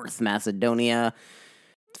 and North Macedonia.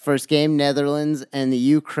 First game, Netherlands and the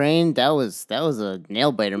Ukraine. That was a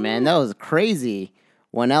nail biter, man. That was crazy.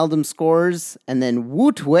 Wijnaldum scores, and then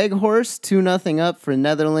Wout Weghorst 2-0 up for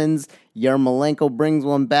Netherlands. Yarmolenko brings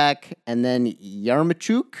one back, and then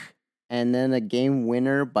Yarmachuk, and then a game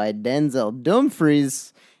winner by Denzel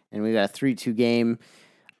Dumfries, and we got a 3-2 game.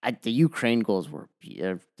 The Ukraine goals were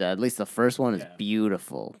at least the first one is Yeah.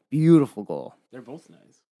 beautiful, beautiful goal. They're both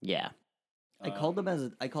nice. Yeah, I called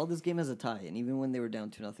this game as a tie, and even when they were down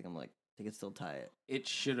 2-0, I'm like, they could still tie it. It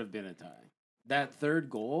should have been a tie. That third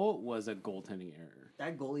goal was a goaltending error.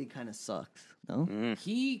 That goalie kind of sucks. No,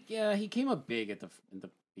 He came up big in the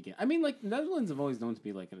beginning. I mean, like Netherlands have always known to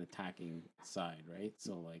be like an attacking side, right?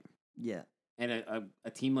 So like, yeah. and a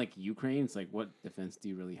team like Ukraine, it's like, what defense do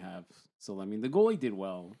you really have? So I mean, the goalie did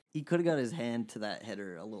well. He could have got his hand to that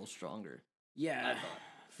header a little stronger. Yeah,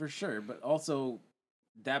 for sure. But also,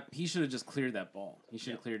 that he should have just cleared that ball. He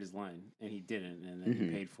should have cleared his line, and he didn't, and then he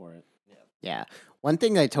paid for it. yeah. One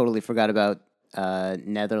thing I totally forgot about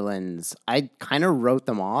Netherlands, I kind of wrote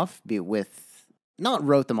them off. Not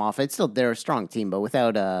wrote them off. They're a strong team, but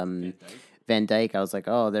without Van Dijk, I was like,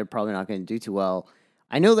 oh, they're probably not going to do too well.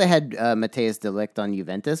 I know they had Matthias de Ligt on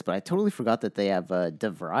Juventus, but I totally forgot that they have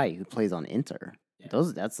De Vrij, who plays on Inter. Yeah.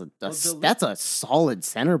 That's De Ligt- that's a solid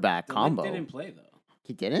center back De Ligt combo. didn't play though.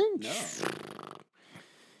 He didn't. No.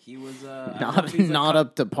 He was I don't know if he's, Not like,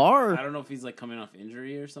 up to I par. don't know if he's like coming off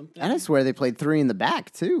injury or something. And I swear they played 3 in the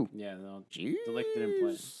back too. Yeah, no. Jeez. De Ligt didn't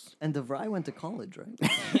play. And De Vrij went to college, right?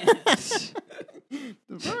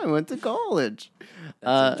 De Vrij went to college.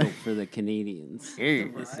 That's a joke for the Canadians. Hey.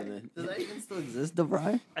 Listening. Does that even still exist, De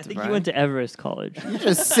Vrij? I think Vrij. he went to Everest College. You're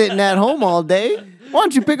just sitting at home all day. Why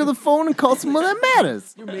don't you pick up the phone and call someone that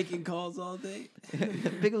matters? You're making calls all day.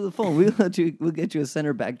 Pick up the phone. We'll get you a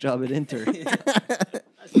center back job at Inter.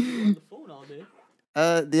 I think he on the phone all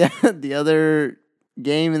day. The other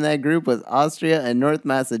game in that group was Austria and North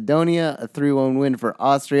Macedonia. A 3-1 win for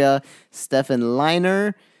Austria. Stefan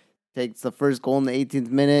Leiner takes the first goal in the 18th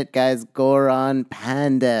minute. Guys, Goran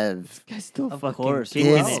Pandev. Guy's still Of fucking course.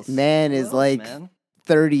 kicking This it. man Who is else, like man?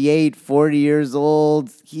 38, 40 years old.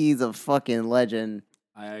 He's a fucking legend.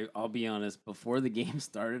 I'll be honest. Before the game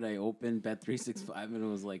started, I opened Bet365 and it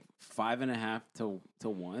was like 5.5 to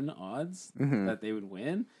 1 odds that they would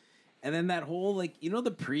win. And then that whole the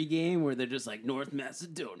pregame where they're just like North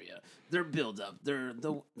Macedonia, their build up, they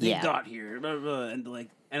Yeah. got here, blah, blah, and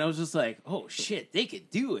I was just like, oh shit, they could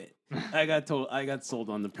do it. I got sold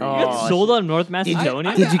on the You pregame. got sold on North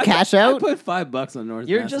Macedonia? Did you cash out? I put $5 on North.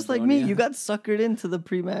 You're just like me. Macedonia. You got suckered into the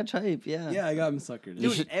pre-match hype. Yeah. Yeah, I got him suckered.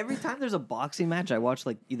 Dude, every time there's a boxing match, I watch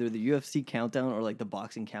like either the UFC countdown or like the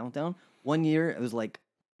boxing countdown. One year, it was like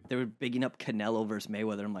they were bigging up Canelo versus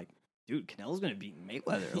Mayweather. I'm like, dude, Canelo's gonna beat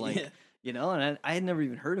Mayweather. Like, Yeah. you know, and I had never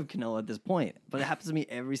even heard of Canelo at this point, but it happens to me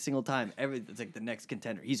every single time. It's like the next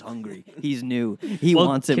contender. He's hungry. He's new. He Well,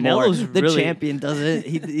 wants it Canelo's more. The really- champion doesn't.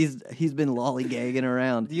 He's been lollygagging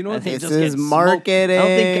around. Do you know what And he This just is gets smoked. marketing.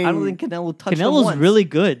 I don't think Canelo touched him Canelo's once. really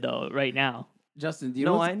good though right now. Justin, do you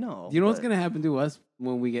No, know? What's, I know. do you know what's but- gonna happen to us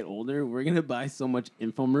when we get older? We're gonna buy so much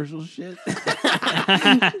infomercial shit.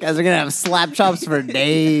 Guys are gonna have slap chops for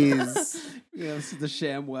days. Yeah, this is the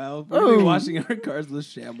ShamWow. We're gonna be washing our cars with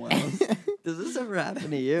ShamWows. Does this ever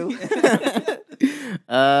happen to you?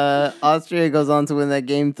 Austria goes on to win that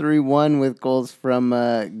game 3-1 with goals from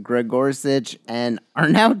Gregorsic and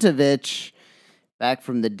Arnautovic, back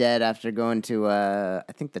from the dead after going to, I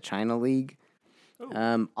think, the China League.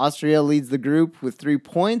 Austria leads the group with 3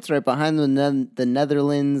 points, right behind the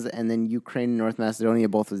Netherlands, and then Ukraine and North Macedonia,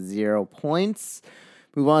 both with 0 points.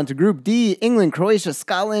 Move on to Group D, England, Croatia,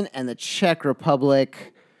 Scotland, and the Czech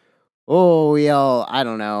Republic. Oh, I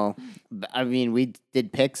don't know. I mean, we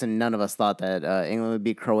did picks, and none of us thought that England would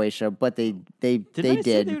beat Croatia, but they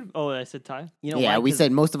did. I said tie. You know Yeah, why? we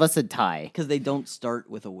said most of us said tie. Because they don't start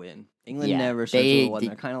with a win. England Yeah, never starts with a win.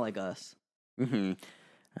 They're kind of like us.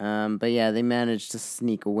 Mm-hmm. But yeah, they managed to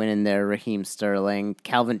sneak a win in there. Raheem Sterling,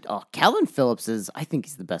 Calvin Phillips I think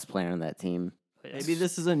he's the best player on that team. Maybe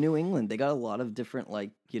this is a new England. They got a lot of different,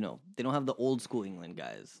 they don't have the old school England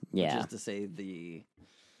guys. Yeah. Just to say the...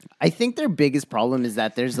 I think their biggest problem is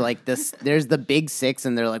that there's there's the big six,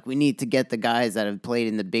 and they're like, we need to get the guys that have played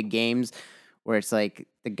in the big games, where it's like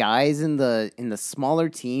the guys in the smaller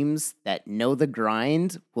teams that know the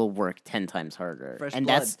grind will work 10 times harder. Fresh and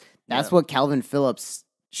blood. that's what Calvin Phillips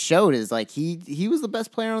showed, is like he was the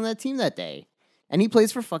best player on that team that day. And he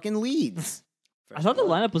plays for fucking Leeds. I thought the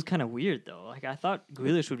lineup was kind of weird though. Like I thought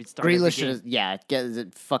Grealish would be starting. Grealish should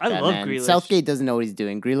have, fuck I that love man. Grealish. Southgate doesn't know what he's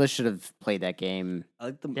doing. Grealish should have played that game. I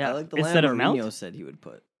like the instead lineup of Mount? Mourinho said he would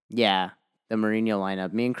put. Yeah, the Mourinho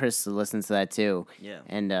lineup. Me and Chris listened to that too. Yeah.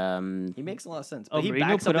 And He makes a lot of sense. Oh, But he Mourinho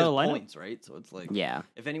backs put up out his a lineup? points, right? So it's like, yeah.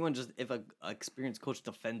 if a experienced coach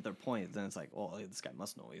defends their points, then it's like, well, this guy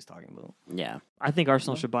must know what he's talking about. Yeah. I think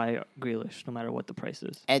Arsenal should buy Grealish no matter what the price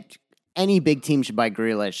is. Any big team should buy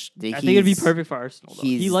Grealish. I think it'd be perfect for Arsenal. Though.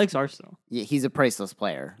 He likes Arsenal. Yeah, he's a priceless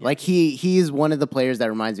player. Yeah. Like he's one of the players that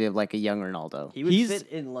reminds me of like a young Ronaldo. He would fit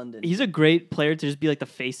in London. He's a great player to just be like the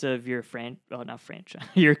face of your not franchise,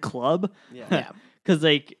 your club. Yeah. Because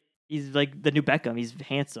like he's like the new Beckham. He's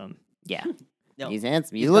handsome. Yeah. No, he's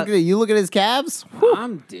handsome. You look at his calves.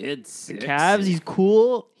 I'm dead sick. Calves. He's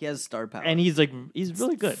cool. He has star power. And he's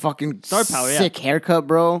really good. Fucking Star power. sick haircut,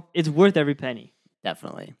 bro. It's worth every penny.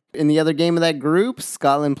 Definitely. In the other game of that group,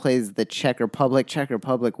 Scotland plays the Czech Republic. Czech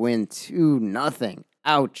Republic win 2-0.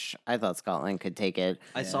 Ouch. I thought Scotland could take it.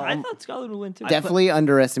 I thought Scotland would win too. Definitely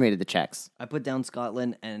underestimated the Czechs. I put down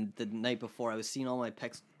Scotland, and the night before, I was seeing all my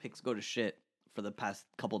picks go to shit for the past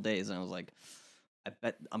couple days, and I was like, I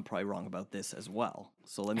bet I'm probably wrong about this as well.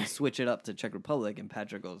 So let me switch it up to Czech Republic, and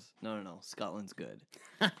Patrick goes, no, Scotland's good.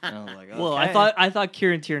 And I was like, okay. Well, I thought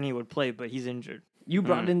Kieran Tierney would play, but he's injured. You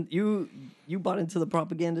brought in you bought into the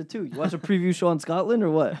propaganda too. You watched a preview show on Scotland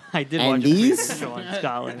or what? I did And watch these- a preview show on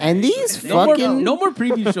Scotland. And these No fucking more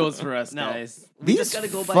preview shows for us, guys. We these just gotta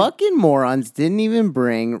go by- fucking morons didn't even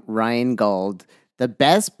bring Ryan Gauld, the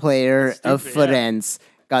best player of Footense,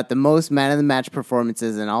 got the most man of the match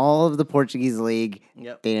performances in all of the Portuguese league.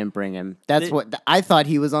 Yep. They didn't bring him. That's what I thought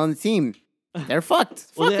he was on the team. They're fucked.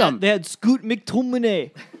 Well, Fuck them. they had Scoot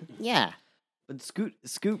McTominay. Yeah. But Scoot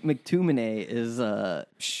McTominay is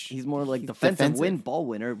he's more like defensive ball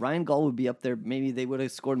winner. Ryan Gauld would be up there. Maybe they would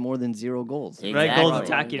have scored more than 0 goals. Exactly. Right, goals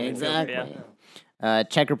attacking. Exactly. Yeah.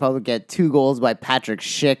 Czech Republic get 2 goals by Patrick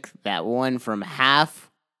Schick. That one from half.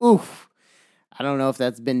 Oof. I don't know if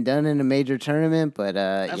that's been done in a major tournament, but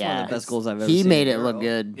That's yeah. one of the best goals I've ever He seen. made in it a look row.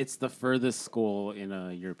 good. It's the furthest goal in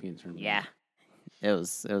a European tournament. Yeah. It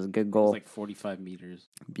was a good It's goal. like 45 meters.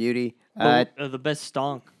 Beauty. The best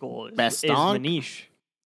stonk goal is stonk? Manish.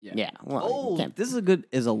 Yeah. Well, Oh, you can't- this is a good.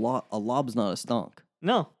 A lob's not a stonk.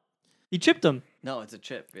 No, he chipped him. No, it's a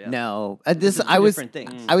chip. Yeah. no. This is two I was different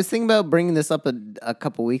things. I was thinking about bringing this up a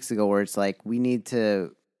couple weeks ago, where it's like we need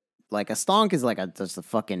to, like, a stonk is like just a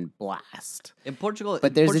fucking blast, In Portugal, But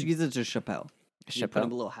in there's a- Portuguese, it's a chapéu. You put a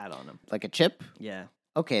Chappelle, little hat on him. like a chip. Yeah,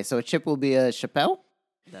 Okay, so a chip will be a chapelle,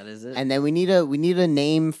 that is it. and then we need a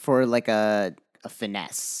name for like a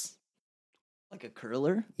finesse. like a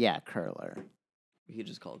curler, Yeah, curler. we could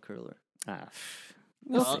just call it curler. Ah,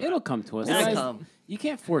 It'll come to us. It'll Guys, come. You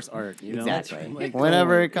can't force art, you know? Exactly. Like,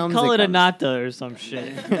 Whenever it comes, Call it a comes. nata or some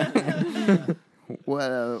shit.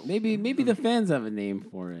 Well, Maybe the fans have a name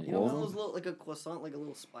for it. You know, one of those little, like a croissant, like a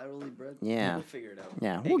little spirally bread. Yeah. we'll figure it out.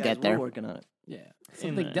 Yeah, Hey, we'll guys, get there. We're working on it. Yeah,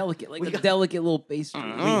 something there. delicate, like We a got- delicate little pastry.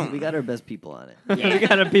 We got our best people on it. We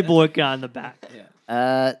got our people working on the back.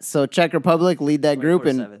 Yeah. So Czech Republic lead that group,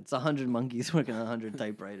 and 24/7. It's 100 monkeys working on 100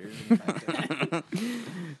 typewriters.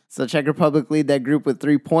 so Czech Republic lead that group with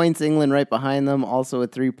 3 points. England right behind them, also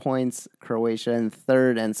with 3 points. Croatia in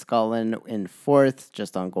third, and Scotland in fourth,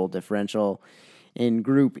 just on goal differential. In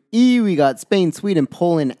Group E, we got Spain, Sweden,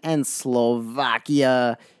 Poland, and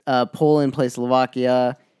Slovakia. Poland plays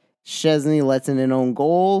Slovakia. Szczesny lets in an own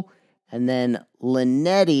goal. And then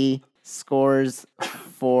Linetti scores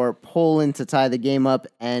for Poland to tie the game up.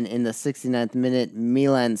 And in the 69th minute,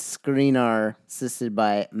 Milan Skriniar, assisted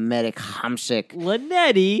by Medic Hamšík.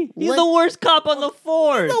 Linetti, he's the worst cop on the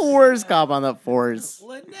force. The worst cop on the force.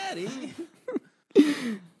 Linetti.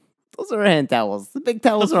 Those are hand towels. The big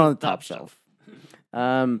towels are on the top shelf.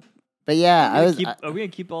 But yeah, Are we gonna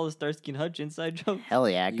keep all the Starsky and Hutch inside jokes? hell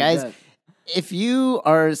yeah, You guys. bet. If you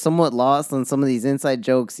are somewhat lost on some of these inside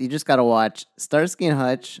jokes, you just gotta watch Starsky and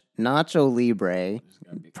Hutch, Nacho Libre.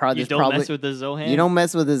 You don't mess with the Zohan. You don't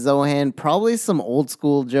mess with the Zohan. Probably some old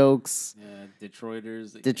school jokes. Yeah,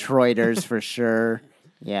 Detroiters. Detroiters for sure.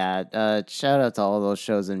 Yeah. Shout out to all those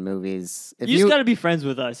shows and movies. If You just gotta be friends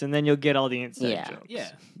with us, and then you'll get all the inside jokes. Yeah.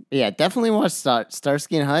 Yeah, definitely watch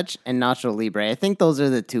Starsky and Hutch and Nacho Libre. I think those are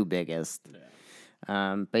the two biggest.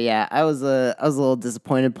 But yeah, I was a little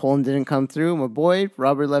disappointed Poland didn't come through. My boy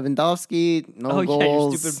Robert Lewandowski, no goals. Yeah,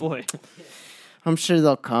 your stupid boy. I'm sure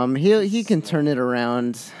they'll come. He can turn it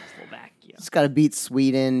around. Slovakia. Just got to beat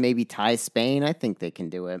Sweden, maybe tie Spain. I think they can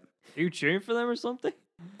do it. Are you cheering for them or something?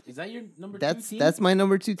 Is that your number 2 team? That's my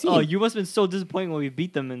number 2 team. Oh, you must have been so disappointed when we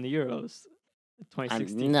beat them in the Euros,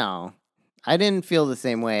 2016. No, I didn't feel the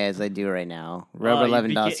same way as I do right now. Robert You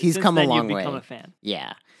Lewandowski, he's since come a then long you've way. become a fan.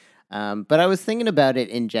 Yeah. But I was thinking about it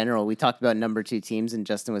in general. We talked about number 2 teams, and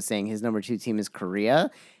Justin was saying his number 2 team is Korea.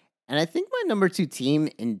 And I think my number 2 team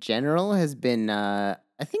in general has been, I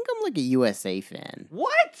think I'm like a USA fan.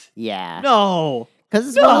 What? Yeah. No. Because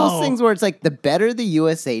it's one of those No. things where it's like the better the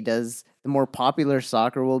USA does, the more popular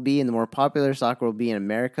soccer will be. And the more popular soccer will be in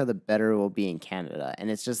America, the better it will be in Canada. And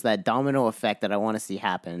it's just that domino effect that I want to see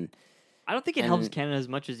happen. I don't think it helps And- Canada as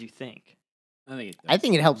much as you think. I think it does. I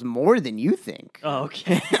think it helps more than you think. Oh,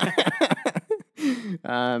 okay.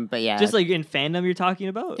 But yeah. Just like in fandom you're talking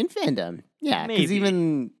about? in fandom. Yeah. Because Maybe.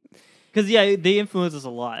 even... Because, yeah, they influence us a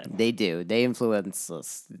lot. They do. They influence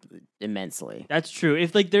us immensely. That's true.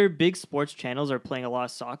 If, like, their big sports channels are playing a lot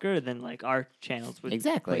of soccer, then, like, our channels would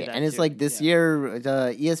Exactly. play that And it's too. like this year,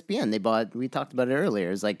 ESPN, we talked about it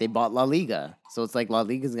earlier. It's like they bought La Liga. So it's like La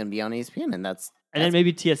Liga is going to be on ESPN. And that's And then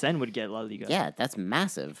maybe TSN would get La Liga. yeah, that's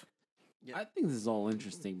massive. I think this is all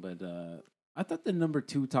interesting, but I thought the number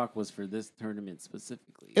 2 talk was for this tournament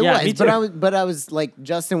specifically. It Yeah, was, me but too. I was like,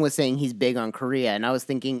 Justin was saying he's big on Korea. And I was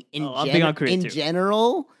thinking I'm big on Korea, too.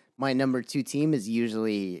 general, my number 2 team is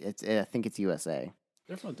usually, I think it's USA.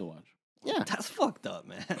 They're fun to watch. Yeah. That's fucked up,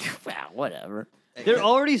 man. Wow, whatever. They're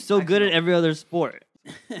already so good at every other sport.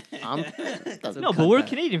 Doesn't- No, but we're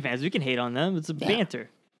Canadian fans. We can hate on them. It's a Yeah. banter.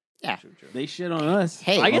 yeah. They shit on us.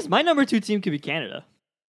 Hey, I guess my number 2 team could be Canada.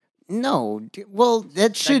 no. Well,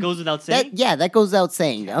 that should. That goes without saying. That goes without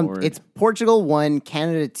saying. Coward. It's Portugal 1,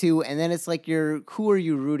 Canada 2, and then it's like who are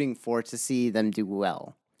you rooting for to see them do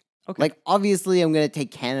well? Okay. Like obviously, I'm gonna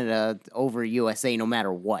take Canada over USA no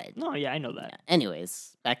matter what. No, yeah, I know that.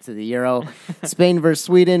 Anyways, back to the Euro, Spain versus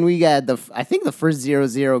Sweden. We got I think the first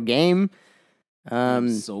 0-0 game. I'm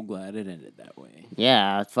so glad it ended that way.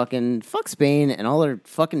 Yeah, fuck Spain and all their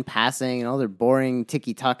fucking passing and all their boring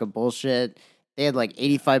tiki taka bullshit. They had like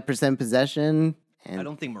 85% possession. And I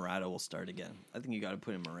don't think Morata will start again. I think you got to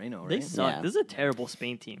put in Moreno, They right? suck. Yeah. This is a terrible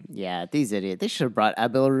Spain team. yeah, these idiots. They should have brought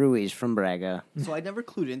Abel Ruiz from Braga. So I never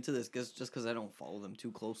clued into this just because I don't follow them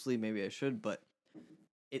too closely. Maybe I should, but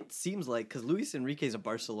it seems like because Luis Enrique is a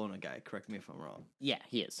Barcelona guy. Correct me if I'm wrong. Yeah,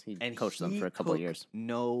 he is. He And coached them he for a couple of took years.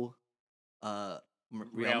 No,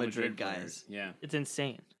 Real Madrid guys. players. Yeah. It's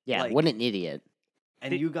insane. Yeah, like- what an idiot.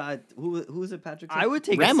 And you got who is it? Patrick. I would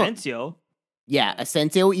take Ramo- Asensio. Yeah,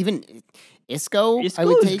 Asensio, even Isco, I Isco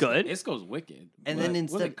would is take. good. Isco's wicked. And But then was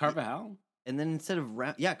instead- it Carvajal? And then instead of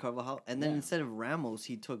Carvajal, and then instead of Ramos,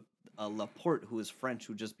 he took Laporte, who is French,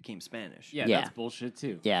 who just became Spanish. Yeah, Yeah. that's bullshit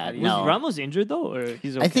too. Yeah, How do you- no. Was Ramos injured though, or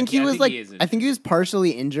he's okay? I think he Yeah, I was think like, he is I think he was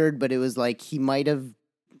partially injured, but it was like he might have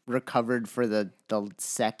recovered for the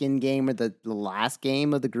second game or the last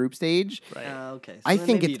game of the group stage. Right. Okay. So I then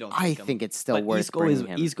think maybe it's you don't I take him. think it's still But worth Isco bringing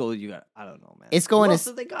him. Isco, you got. I don't know, man. Isco Who and else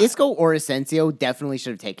have they got? Isco or Asensio definitely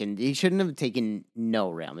should have taken. He shouldn't have taken no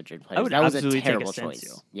Real Madrid players. would That was a absolutely take terrible Asensio.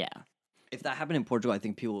 choice. Yeah, If that happened in Portugal, I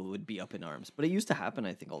think people would be up in arms. But it used to happen,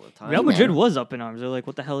 I think, all the time. Real man. Madrid was up in arms. They're like,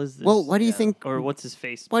 what the hell is this? Well, why do you Yeah. think? Or what's his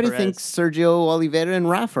face? Why do you think Perez. Sergio Oliveira and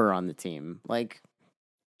Rafa are on the team? Like,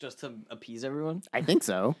 Just to appease everyone. I think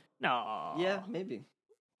so. No. Yeah, maybe.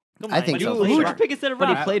 Come I on, think who- so, Who for would sure. you pick instead of But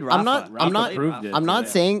he Rafa? played Rafa. I'm not- Rafa not- proved it I'm not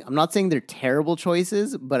today. saying they're terrible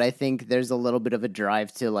choices, but I think there's a little bit of a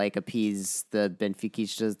drive to like appease the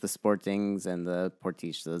Benfiquistas, the Sportings, and the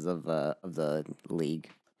Portistas of the league.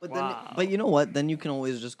 But Wow. then, but you know what? Then you can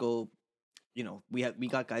always just go we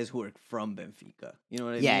got guys who are from Benfica. You know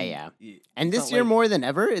what I Yeah, mean? yeah. Y- And it's this not year like- more than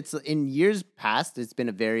ever, it's in years past, it's been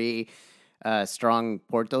a very strong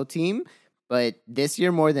Porto team. But this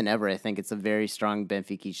year more than ever, I think it's a very strong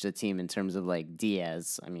Benfica team in terms of like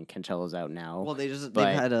Diaz. I mean, Cancelo's out now. Well, they've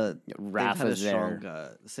but had a Rafa's strong.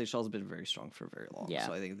 there. Seychelles have been very strong for very long. Yeah.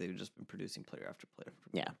 So I think they've just been producing player after player.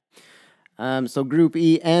 Yeah. So Group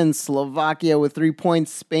E ends Slovakia with 3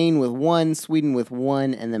 points, Spain with 1, Sweden with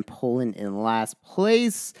 1, and then Poland in last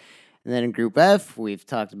place. And then in Group F, we've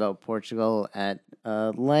talked about Portugal at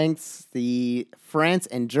length. The France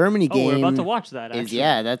and Germany Oh, game we're about to watch that. Actually.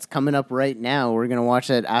 that's coming up right now. We're gonna watch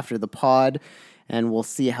it after the pod, and we'll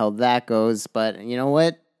see how that goes. But you know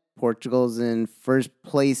what? Portugal's in first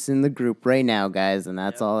place in the group right now, guys, and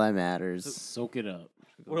that's all that matters. Soak it up.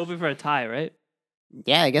 We're hoping for a tie, right?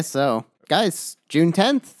 Yeah, I guess so. Guys, June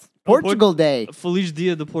 10th, Portugal Day. Feliz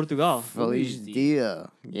Dia de Portugal. Feliz Feliz dia.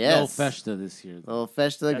 No Yes. festa this year. Little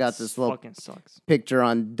festa. Got That's this little fucking sucks. picture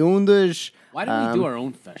on Dundas. Why don't we do our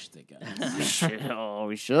own festa, guys? Oh,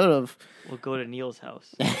 we should have. We'll go to Neil's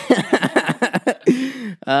house.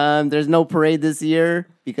 There's no parade this year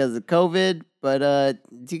because of COVID. But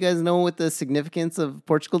do you guys know what the significance of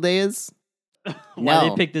Portugal Day is? Why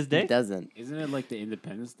they pick this day? It doesn't. Isn't it like the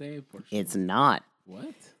Independence Day of Portugal? It's not.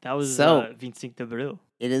 What? That was So- 25 de Abril.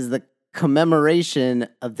 It is the commemoration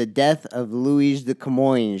of the death of Luís de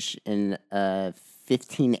Camões in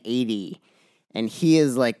 1580. And he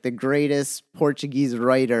is like the greatest Portuguese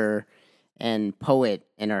writer and poet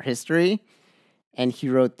in our history. And he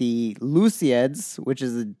wrote the Lusíads, which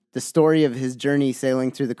is the story of his journey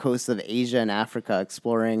sailing through the coasts of Asia and Africa,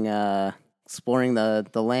 exploring the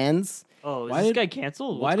lands. Oh, is Why this did- guy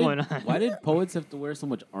canceled? Why What's did going on? Why did poets have to wear so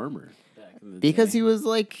much armor back in the Because day? he was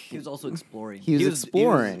like, He was also exploring. He was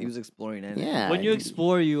exploring. He was exploring. And yeah. when you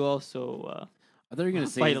explore, you also I thought you were gonna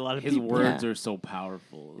say fight a lot of his people. words Yeah. are so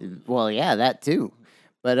powerful. Well, yeah, that too.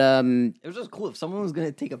 But it was just cool if someone was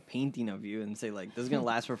gonna take a painting of you and say like, "This is gonna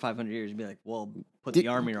last for 500 years." You'd be like, "Well, put Dude- the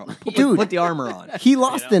armor on. Dude. Put the armor on." he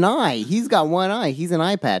lost an eye. He's got one eye. He's an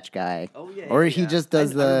eye patch guy. Oh yeah. Or yeah, he yeah. just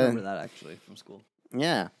does I remember that actually from school.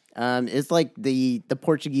 Yeah. It's like the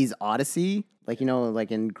Portuguese Odyssey. Like,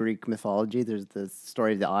 like in Greek mythology, there's the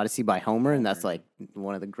story of the Odyssey by Homer, and that's like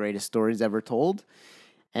one of the greatest stories ever told.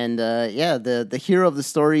 And the hero of the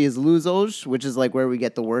story is Luzos, which is like where we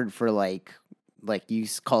get the word for like you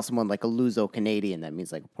call someone like a Luso-Canadian. That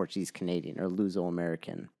means like a Portuguese Canadian or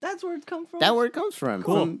Luso-American. That's where it comes from. That where it comes from.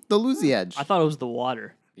 Cool. From the Lusiad. I thought it was the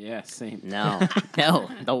water. Yeah, same. No,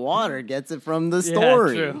 the water gets it from the Yeah,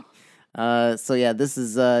 story. true. So yeah, this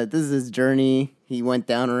is his journey. He went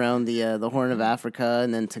down around the Horn of Africa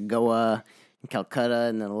and then to Goa and Calcutta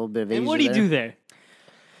and then a little bit of Asia. And what did he there. do there?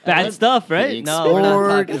 Bad stuff, He right? No, we're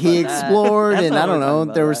not explored. talking He about that. explored, That's and not I don't what we're know.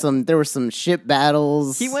 talking There about. were some ship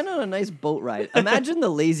battles. He went on a nice boat ride. Imagine the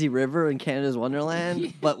lazy river in Canada's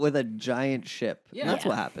Wonderland, but with a giant ship. Yeah. That's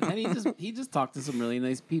what happened. And he just talked to some really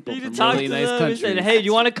nice people He from talked really to nice them countries. and said, "Hey, do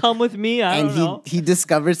you want to come with me?" I and don't know. he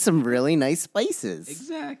discovered some really nice spices.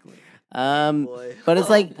 Exactly. Boy. But it's Oh,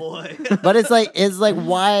 like, boy. but it's like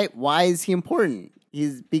why is he important?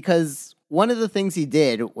 He's because one of the things he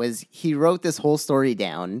did was he wrote this whole story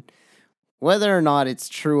down. Whether or not it's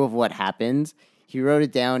true of what happened, he wrote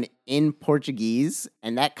it down in Portuguese,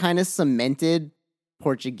 and that kind of cemented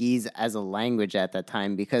Portuguese as a language at that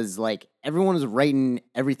time because like everyone was writing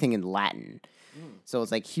everything in Latin. So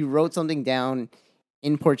it's like he wrote something down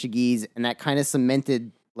in Portuguese, and that kind of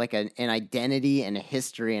cemented like an identity and a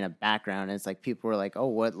history and a background. And it's like people were like, "Oh,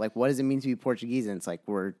 what does it mean to be Portuguese?" And it's like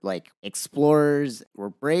we're like explorers, we're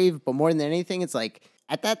brave, but more than anything, it's like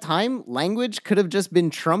at that time, language could have just been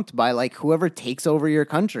trumped by like whoever takes over your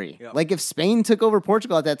country. Yep. Like if Spain took over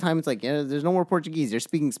Portugal at that time, it's like, there's no more Portuguese. You're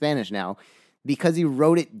speaking Spanish now. Because he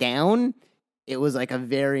wrote it down, it was like a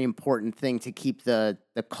very important thing to keep the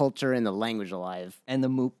culture and the language alive. And the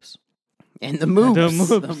moops. And the moops.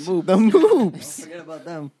 The moops. Forget about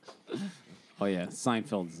them. Oh yeah,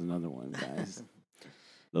 Seinfeld is another one, guys.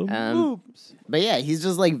 But yeah, he's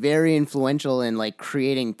just like very influential in like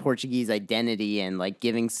creating Portuguese identity and like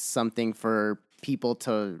giving something for people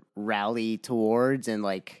to rally towards and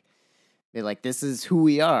like they're like, this is who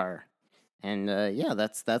we are. And yeah,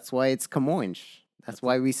 that's why it's Camões. That's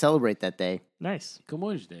why we celebrate that day. Nice.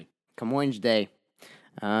 Camões Day. Camões Day.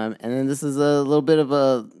 And then this is a little bit of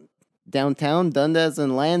a downtown, Dundas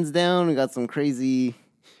and Lansdowne. We got some crazy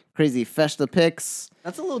crazy festa pics.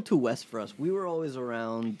 That's a little too west for us. We were always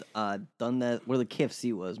around Dundas, where the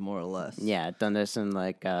KFC was, more or less. Yeah, Dundas and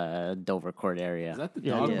like Dovercourt area. Is that the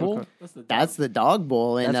Yeah, dog yeah. bowl? That's the dog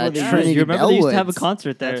bowl in That's where they Trinity You remember they used to have a Bellwoods.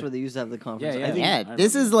 concert there. That's where they used to have the conference. Yeah, I think, Yeah, I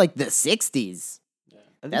this remember. is like the 60s. I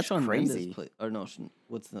think that's Shawn Mendes crazy. played, or no,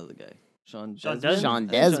 what's the other guy? Sean Sean Desmond. Desmond. Sean I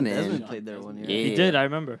think Desmond. Desmond played there one year. Yeah. He did, I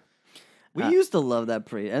remember. We used to love that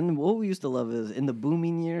parade, and what we used to love is in the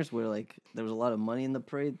booming years where like there was a lot of money in the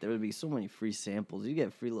parade. There would be so many free samples. You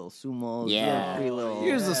get free little sumos. you Yeah. get free little.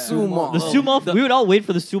 Here's a sumo. The sumo, we would all wait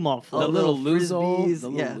for the sumo. Oh, The little Luzo. frisbees, The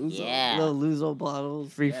little yeah. Luzo. Yeah. little Luzo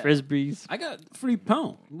bottles. Free frisbees. I got free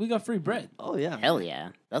pone. We got free bread. Oh yeah, Hell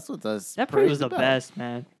yeah. That's what those That parade parade's was the about. best,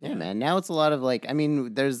 man. Yeah, man. Now it's a lot of like, I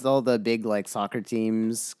mean, there's all the big like soccer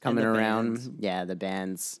teams coming the around. bands. Yeah, the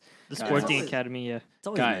bands. The Guys. Sporting Always- Academy, yeah. it's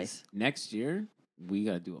always Guys, nice. next year we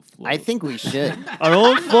gotta do a float. I think we should. Our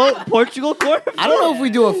own float, Portugal court. I don't know if we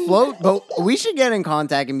do a float, but we should get in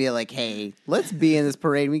contact and be like, hey, let's be in this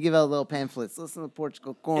parade. We give out little pamphlets. Listen to the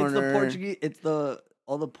Portugal corner. It's the Portuguese. It's the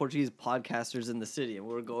all the Portuguese podcasters in the city, and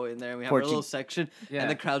we're going there. and We have our little section, Yeah. and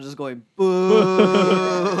the crowd just going boo,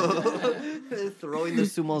 throwing the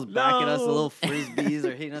sumos back at us, the little frisbees,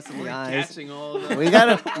 or hitting us in the eyes. catching all of them. We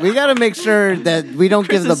gotta make sure that we don't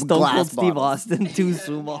Chris give the and Stone Cold glass Steve bottles. Austin, two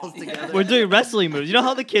sumos together. We're doing wrestling moves. You know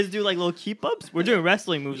how the kids do like little keep ups? We're doing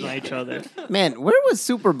wrestling moves on each other. Man, where was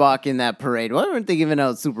Superbox in that parade? Why weren't they giving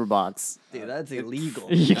out Superbox? Dude, that's illegal.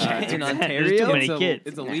 Yeah. In There's Ontario, too many It's, kids.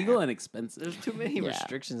 it's illegal and expensive. there's too many Yeah.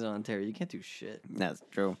 restrictions in Ontario. You can't do shit. That's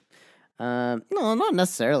true. No, not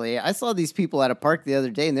necessarily. I saw these people at a park the other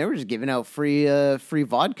day, and they were just giving out free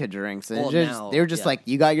vodka drinks. And Well, just, now, they were just yeah. like,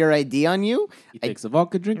 "You got your ID on you?" He takes a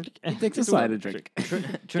vodka drink. He takes a cider drink.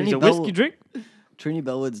 There's a whiskey drink. Trinity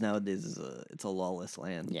Bellwoods nowadays it's a lawless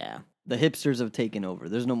land. Yeah. The hipsters have taken over.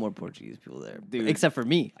 There's no more Portuguese people there, Dude. except for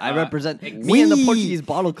me. I represent me we- and the Portuguese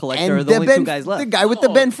bottle collector are the only two guys left. The guy with the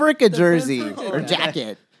Oh, Ben Fricka the jersey Ben Fricka or guy.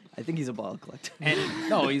 jacket. I think he's a bottle collector. And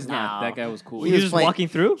no, he's not. No. That guy was cool. He was just playing- walking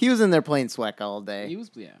through. He was in there playing Sweck all day. He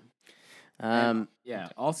was, yeah. Um, Yeah.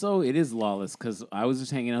 Also, it is lawless because I was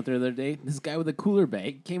just hanging out there the other day. This guy with a cooler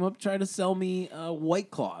bag came up tried to sell me White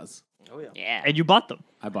Claws. Oh yeah. yeah. And you bought them.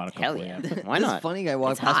 I bought a couple. Hell yeah. Yeah. Why this not? funny guy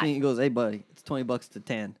walked It's past hot. me and he goes, "Hey buddy, it's $20 to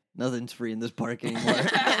tan. Nothing's free in this park anymore."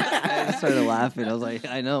 I just started laughing. I was like,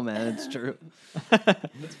 "I know, man. It's true."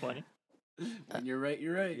 That's funny. When you're right,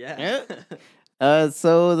 you're right. Yeah.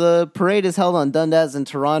 So the parade is held on Dundas in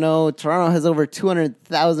Toronto. Toronto has over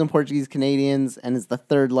 200,000 Portuguese Canadians and is the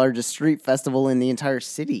third largest street festival in the entire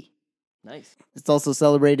city. Nice. It's also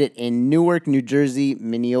celebrated in Newark, New Jersey,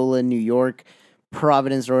 Mineola, New York,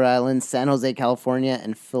 Providence, Rhode Island, San Jose, California,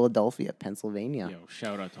 and Philadelphia, Pennsylvania. Yo,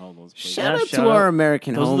 shout out to all those places. Shout out shout to our out.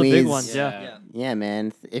 American Those homies. are the big ones. Yeah. Yeah,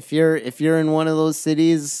 man. If you're in one of those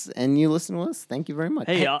cities and you listen to us, thank you very much.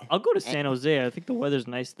 Hey, I'll go to San Jose. I think the weather's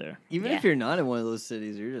nice there. Even Yeah. if you're not in one of those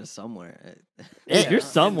cities, you're just somewhere. Yeah, you're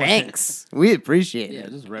somewhere. Thanks. We appreciate Yeah, it.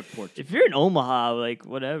 just rep Portugal. If you're in Omaha, like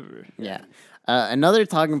whatever. Yeah. Another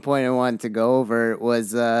talking point I wanted to go over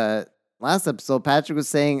was last episode, Patrick was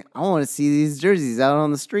saying, I want to see these jerseys out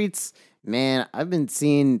on the streets. Man, I've been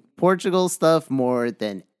seeing Portugal stuff more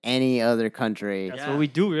than any other country That's what we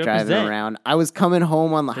do. We driving represent. around. I was coming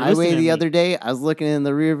home on the They're highway listening to the me. other day. I was looking in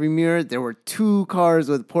the rearview mirror. There were 2 cars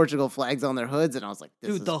with Portugal flags on their hoods, and I was like,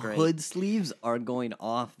 this Dude, is the great. hood sleeves are going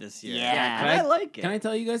off this year. Yeah. And I like it. Can I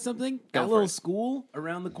tell you guys something? Go That for little it. school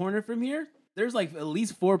around the corner from here, there's like at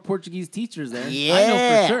least 4 Portuguese teachers there. Yeah. I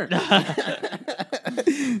know for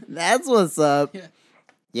sure. That's what's up. Yeah.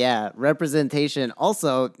 Yeah, representation.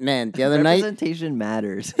 Also, man, the other night, Representation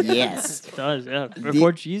matters. yes. It does, yeah. For The-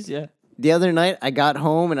 Portuguese, yeah. The other night, I got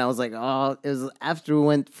home and I was like, oh, it was after we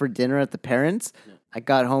went for dinner at the parents. I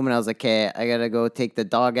got home and I was like, okay, I gotta go take the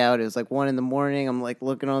dog out. It was like 1 a.m. I'm like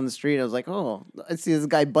looking on the street. I was like, oh, I see this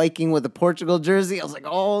guy biking with a Portugal jersey. I was like,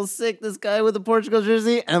 oh, sick, this guy with a Portugal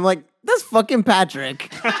jersey. And I'm like, that's fucking Patrick.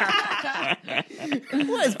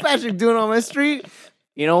 What is Patrick doing on my street?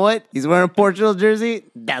 You know what? He's wearing a Portugal jersey.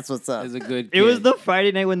 That's what's up. Is a good. It was kid. the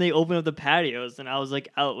Friday night when they opened up the patios, and I was like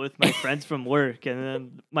out with my friends from work, and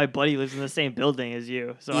then my buddy lives in the same building as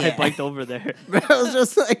you, so I Yeah. biked over there. I was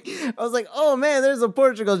just like, oh man, there's a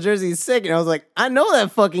Portugal jersey, sick. And I was like, I know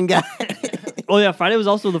that fucking guy. Oh yeah, Friday was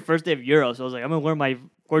also the first day of Euro, so I was like, I'm gonna wear my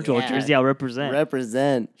Portugal Yeah. jersey. I'll represent.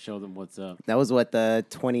 Represent. Show them what's up. That was what, the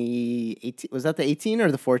 2018, was that the 18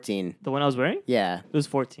 or the 14? The one I was wearing, Yeah, it was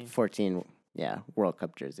 14. 14. Yeah, World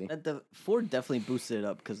Cup jersey. Ford definitely boosted it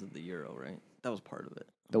up because of the Euro, right? That was part of it.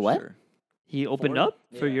 The I'm what? sure. He opened Ford? up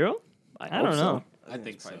for Yeah. Euro. I don't know I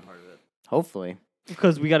think that's so. probably part of it. Hopefully.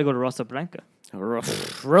 because we got to go to Rosa Blanca.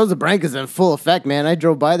 Rosa Branca's in full effect, man. I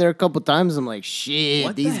drove by there a couple times. I'm like, shit,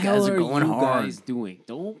 What these the hell guys are going you hard. guys doing?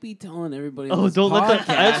 Don't be telling everybody. Oh, this don't let the. podcast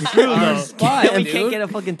That's true our though. spot, Then we dude. can't get a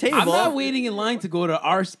fucking table. I'm not waiting in line to go to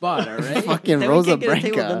our spot. All right. Fucking Then Rosa we can't get a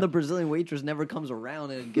table. Then the Branca. Brazilian waitress never comes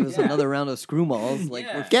around and gives us another round of screw malls. Like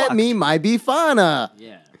Yeah. we're Get fucked. me my bifana.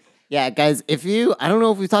 Yeah. Yeah, guys, I don't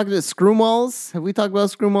know if we talked about screw malls. Have we talked about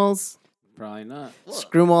screw malls? Probably not.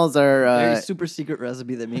 Screw malls are Very super secret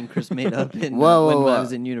recipe that me and Chris made up in Whoa, when whoa, I whoa.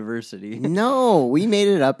 was in university. no, we made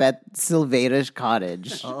it up at Silveira's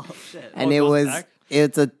Cottage. Oh shit! And it it goes was back?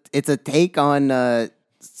 it's a take on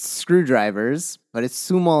screwdrivers, but it's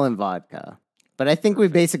sumal and vodka. But I think we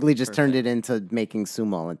basically just turned it into making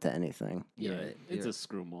sumal into anything. Yeah. right, It's you're a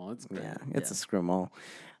screw mall. It's great. Yeah, it's a screw mall.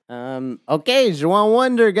 Okay, Joan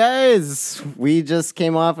Wonder, guys. We just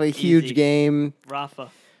came off a huge Easy. game. Rafa.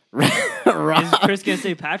 Rob- Is Chris gonna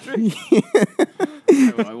say Patrick?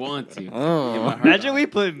 I want to. Oh. Get my heart Imagine out. we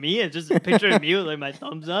put me and just a picture of me with like my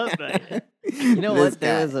thumbs up. You know This what?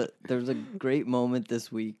 There guy. was a great moment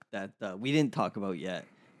this week that we didn't talk about yet,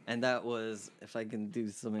 and that was if I can do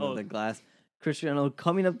something Oh. with the glass. Cristiano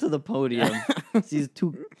coming up to the podium, sees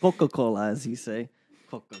two Coca-Cola, as he say,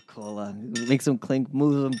 Coca-Cola, makes him clink,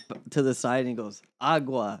 moves him to the side, and he goes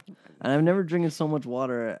agua. And I've never drinking so much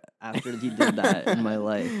water after he did that in my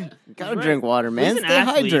life. Gotta Right. drink water, man. He's an Stay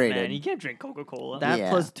athlete, hydrated. man. You can't drink Coca-Cola. That Yeah.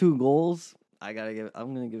 plus 2 goals, I'm gonna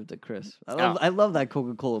give it to Chris. I love that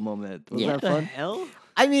Coca-Cola moment. Was Yeah. that what the fun? hell?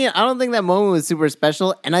 I mean, I don't think that moment was super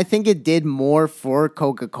special, and I think it did more for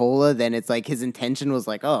Coca-Cola than it's like his intention was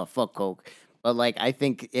like, oh, fuck Coke. But like, I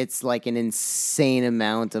think it's like an insane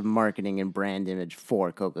amount of marketing and brand image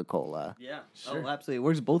for Coca-Cola. Yeah. Oh, absolutely. It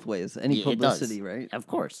works both ways. Any Yeah, it does. publicity, right? Of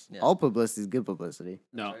course, Yeah. all publicity is good publicity.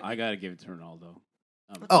 No, I gotta give it to Ronaldo.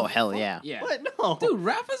 Oh hell yeah! Yeah. What? No. Dude,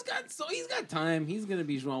 Rafa's he's got time. He's gonna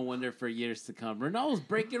be Joan Wonder for years to come. Ronaldo's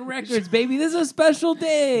breaking records, baby. This is a special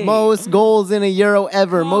day. Most goals in a Euro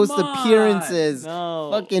ever, Come most on. appearances, No.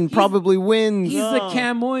 fucking probably wins. He's No. the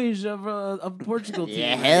Camões of Portugal team.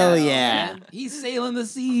 Yeah, hell yeah. Man. He's sailing the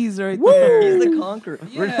seas right there. He's the conqueror.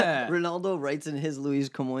 Yeah. Ronaldo writes in his Luis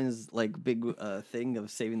Camões like big thing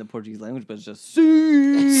of saving the Portuguese language, but it's just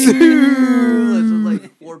it's just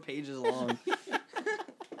like 4 pages long.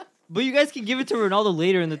 But you guys can give it to Ronaldo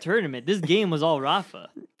later in the tournament. This game was all Rafa.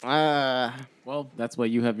 Well, that's why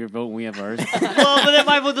you have your vote and we have ours. Well, but then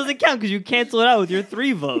my vote doesn't count because you cancel it out with your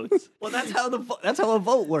 3 votes. Well, that's how a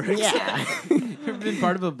vote works. Yeah. Ever been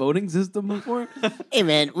part of a voting system before? Hey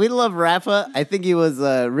man, we love Rafa. I think he was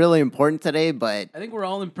really important today, but I think we're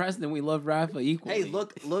all impressed and we love Rafa equally. Hey,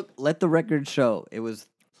 look! Let the record show. It was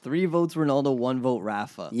 3 votes Ronaldo, 1 vote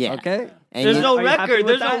Rafa. Yeah. Okay. and There's you- no Are you happy record. with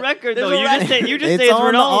There's no that? record There's though. no You just record. say It's it's on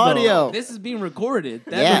the Ronaldo. audio. This is being recorded.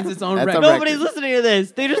 That Yeah, means it's on that's a record. record. Nobody's listening to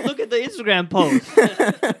this. They just look at the Instagram post.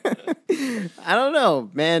 I don't know,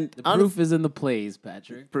 man. The proof is in the plays,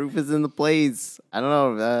 Patrick. Proof is in the plays. I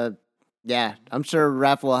don't know. Yeah, I'm sure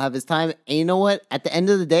Rafa will have his time. And you know what? At the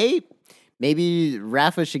end of the day, maybe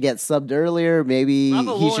Rafa should get subbed earlier. Maybe Rafa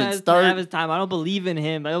he won't should have start. his time. I don't believe in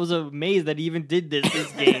him. I was amazed that he even did this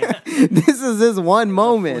game. This is his one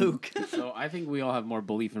moment. Fluke. So I think we all have more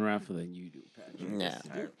belief in Rafa than you do, Patrick. Yeah.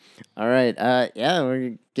 All right. Yeah, we're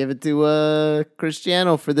gonna give it to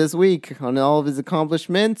Cristiano for this week on all of his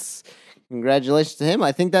accomplishments. Congratulations to him.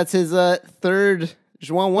 I think that's his 3rd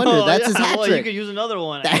Joan Wonder. Oh, That's his yeah, hat well, you trick. could use another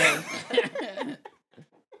one. I guess.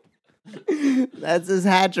 That's his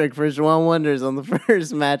hat trick for Joan Wonders on the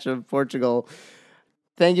first match of Portugal.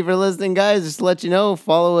 Thank you for listening, guys. Just to let you know,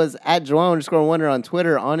 follow us at Joan_Wonder on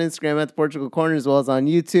Twitter, on Instagram at the Portugal Corner, as well as on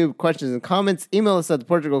YouTube. Questions and comments, email us at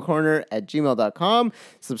theportugalcorner@gmail.com.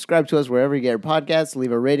 Subscribe to us wherever you get your podcasts.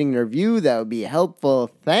 Leave a rating and review. That would be helpful.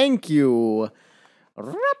 Thank you.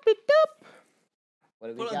 Wrap it up. What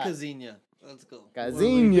do we Put on got? Casinha. Let's go.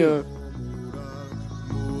 Casinha.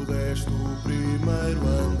 Modesto primeiro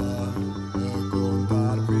andar a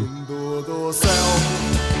contar vindo do céu.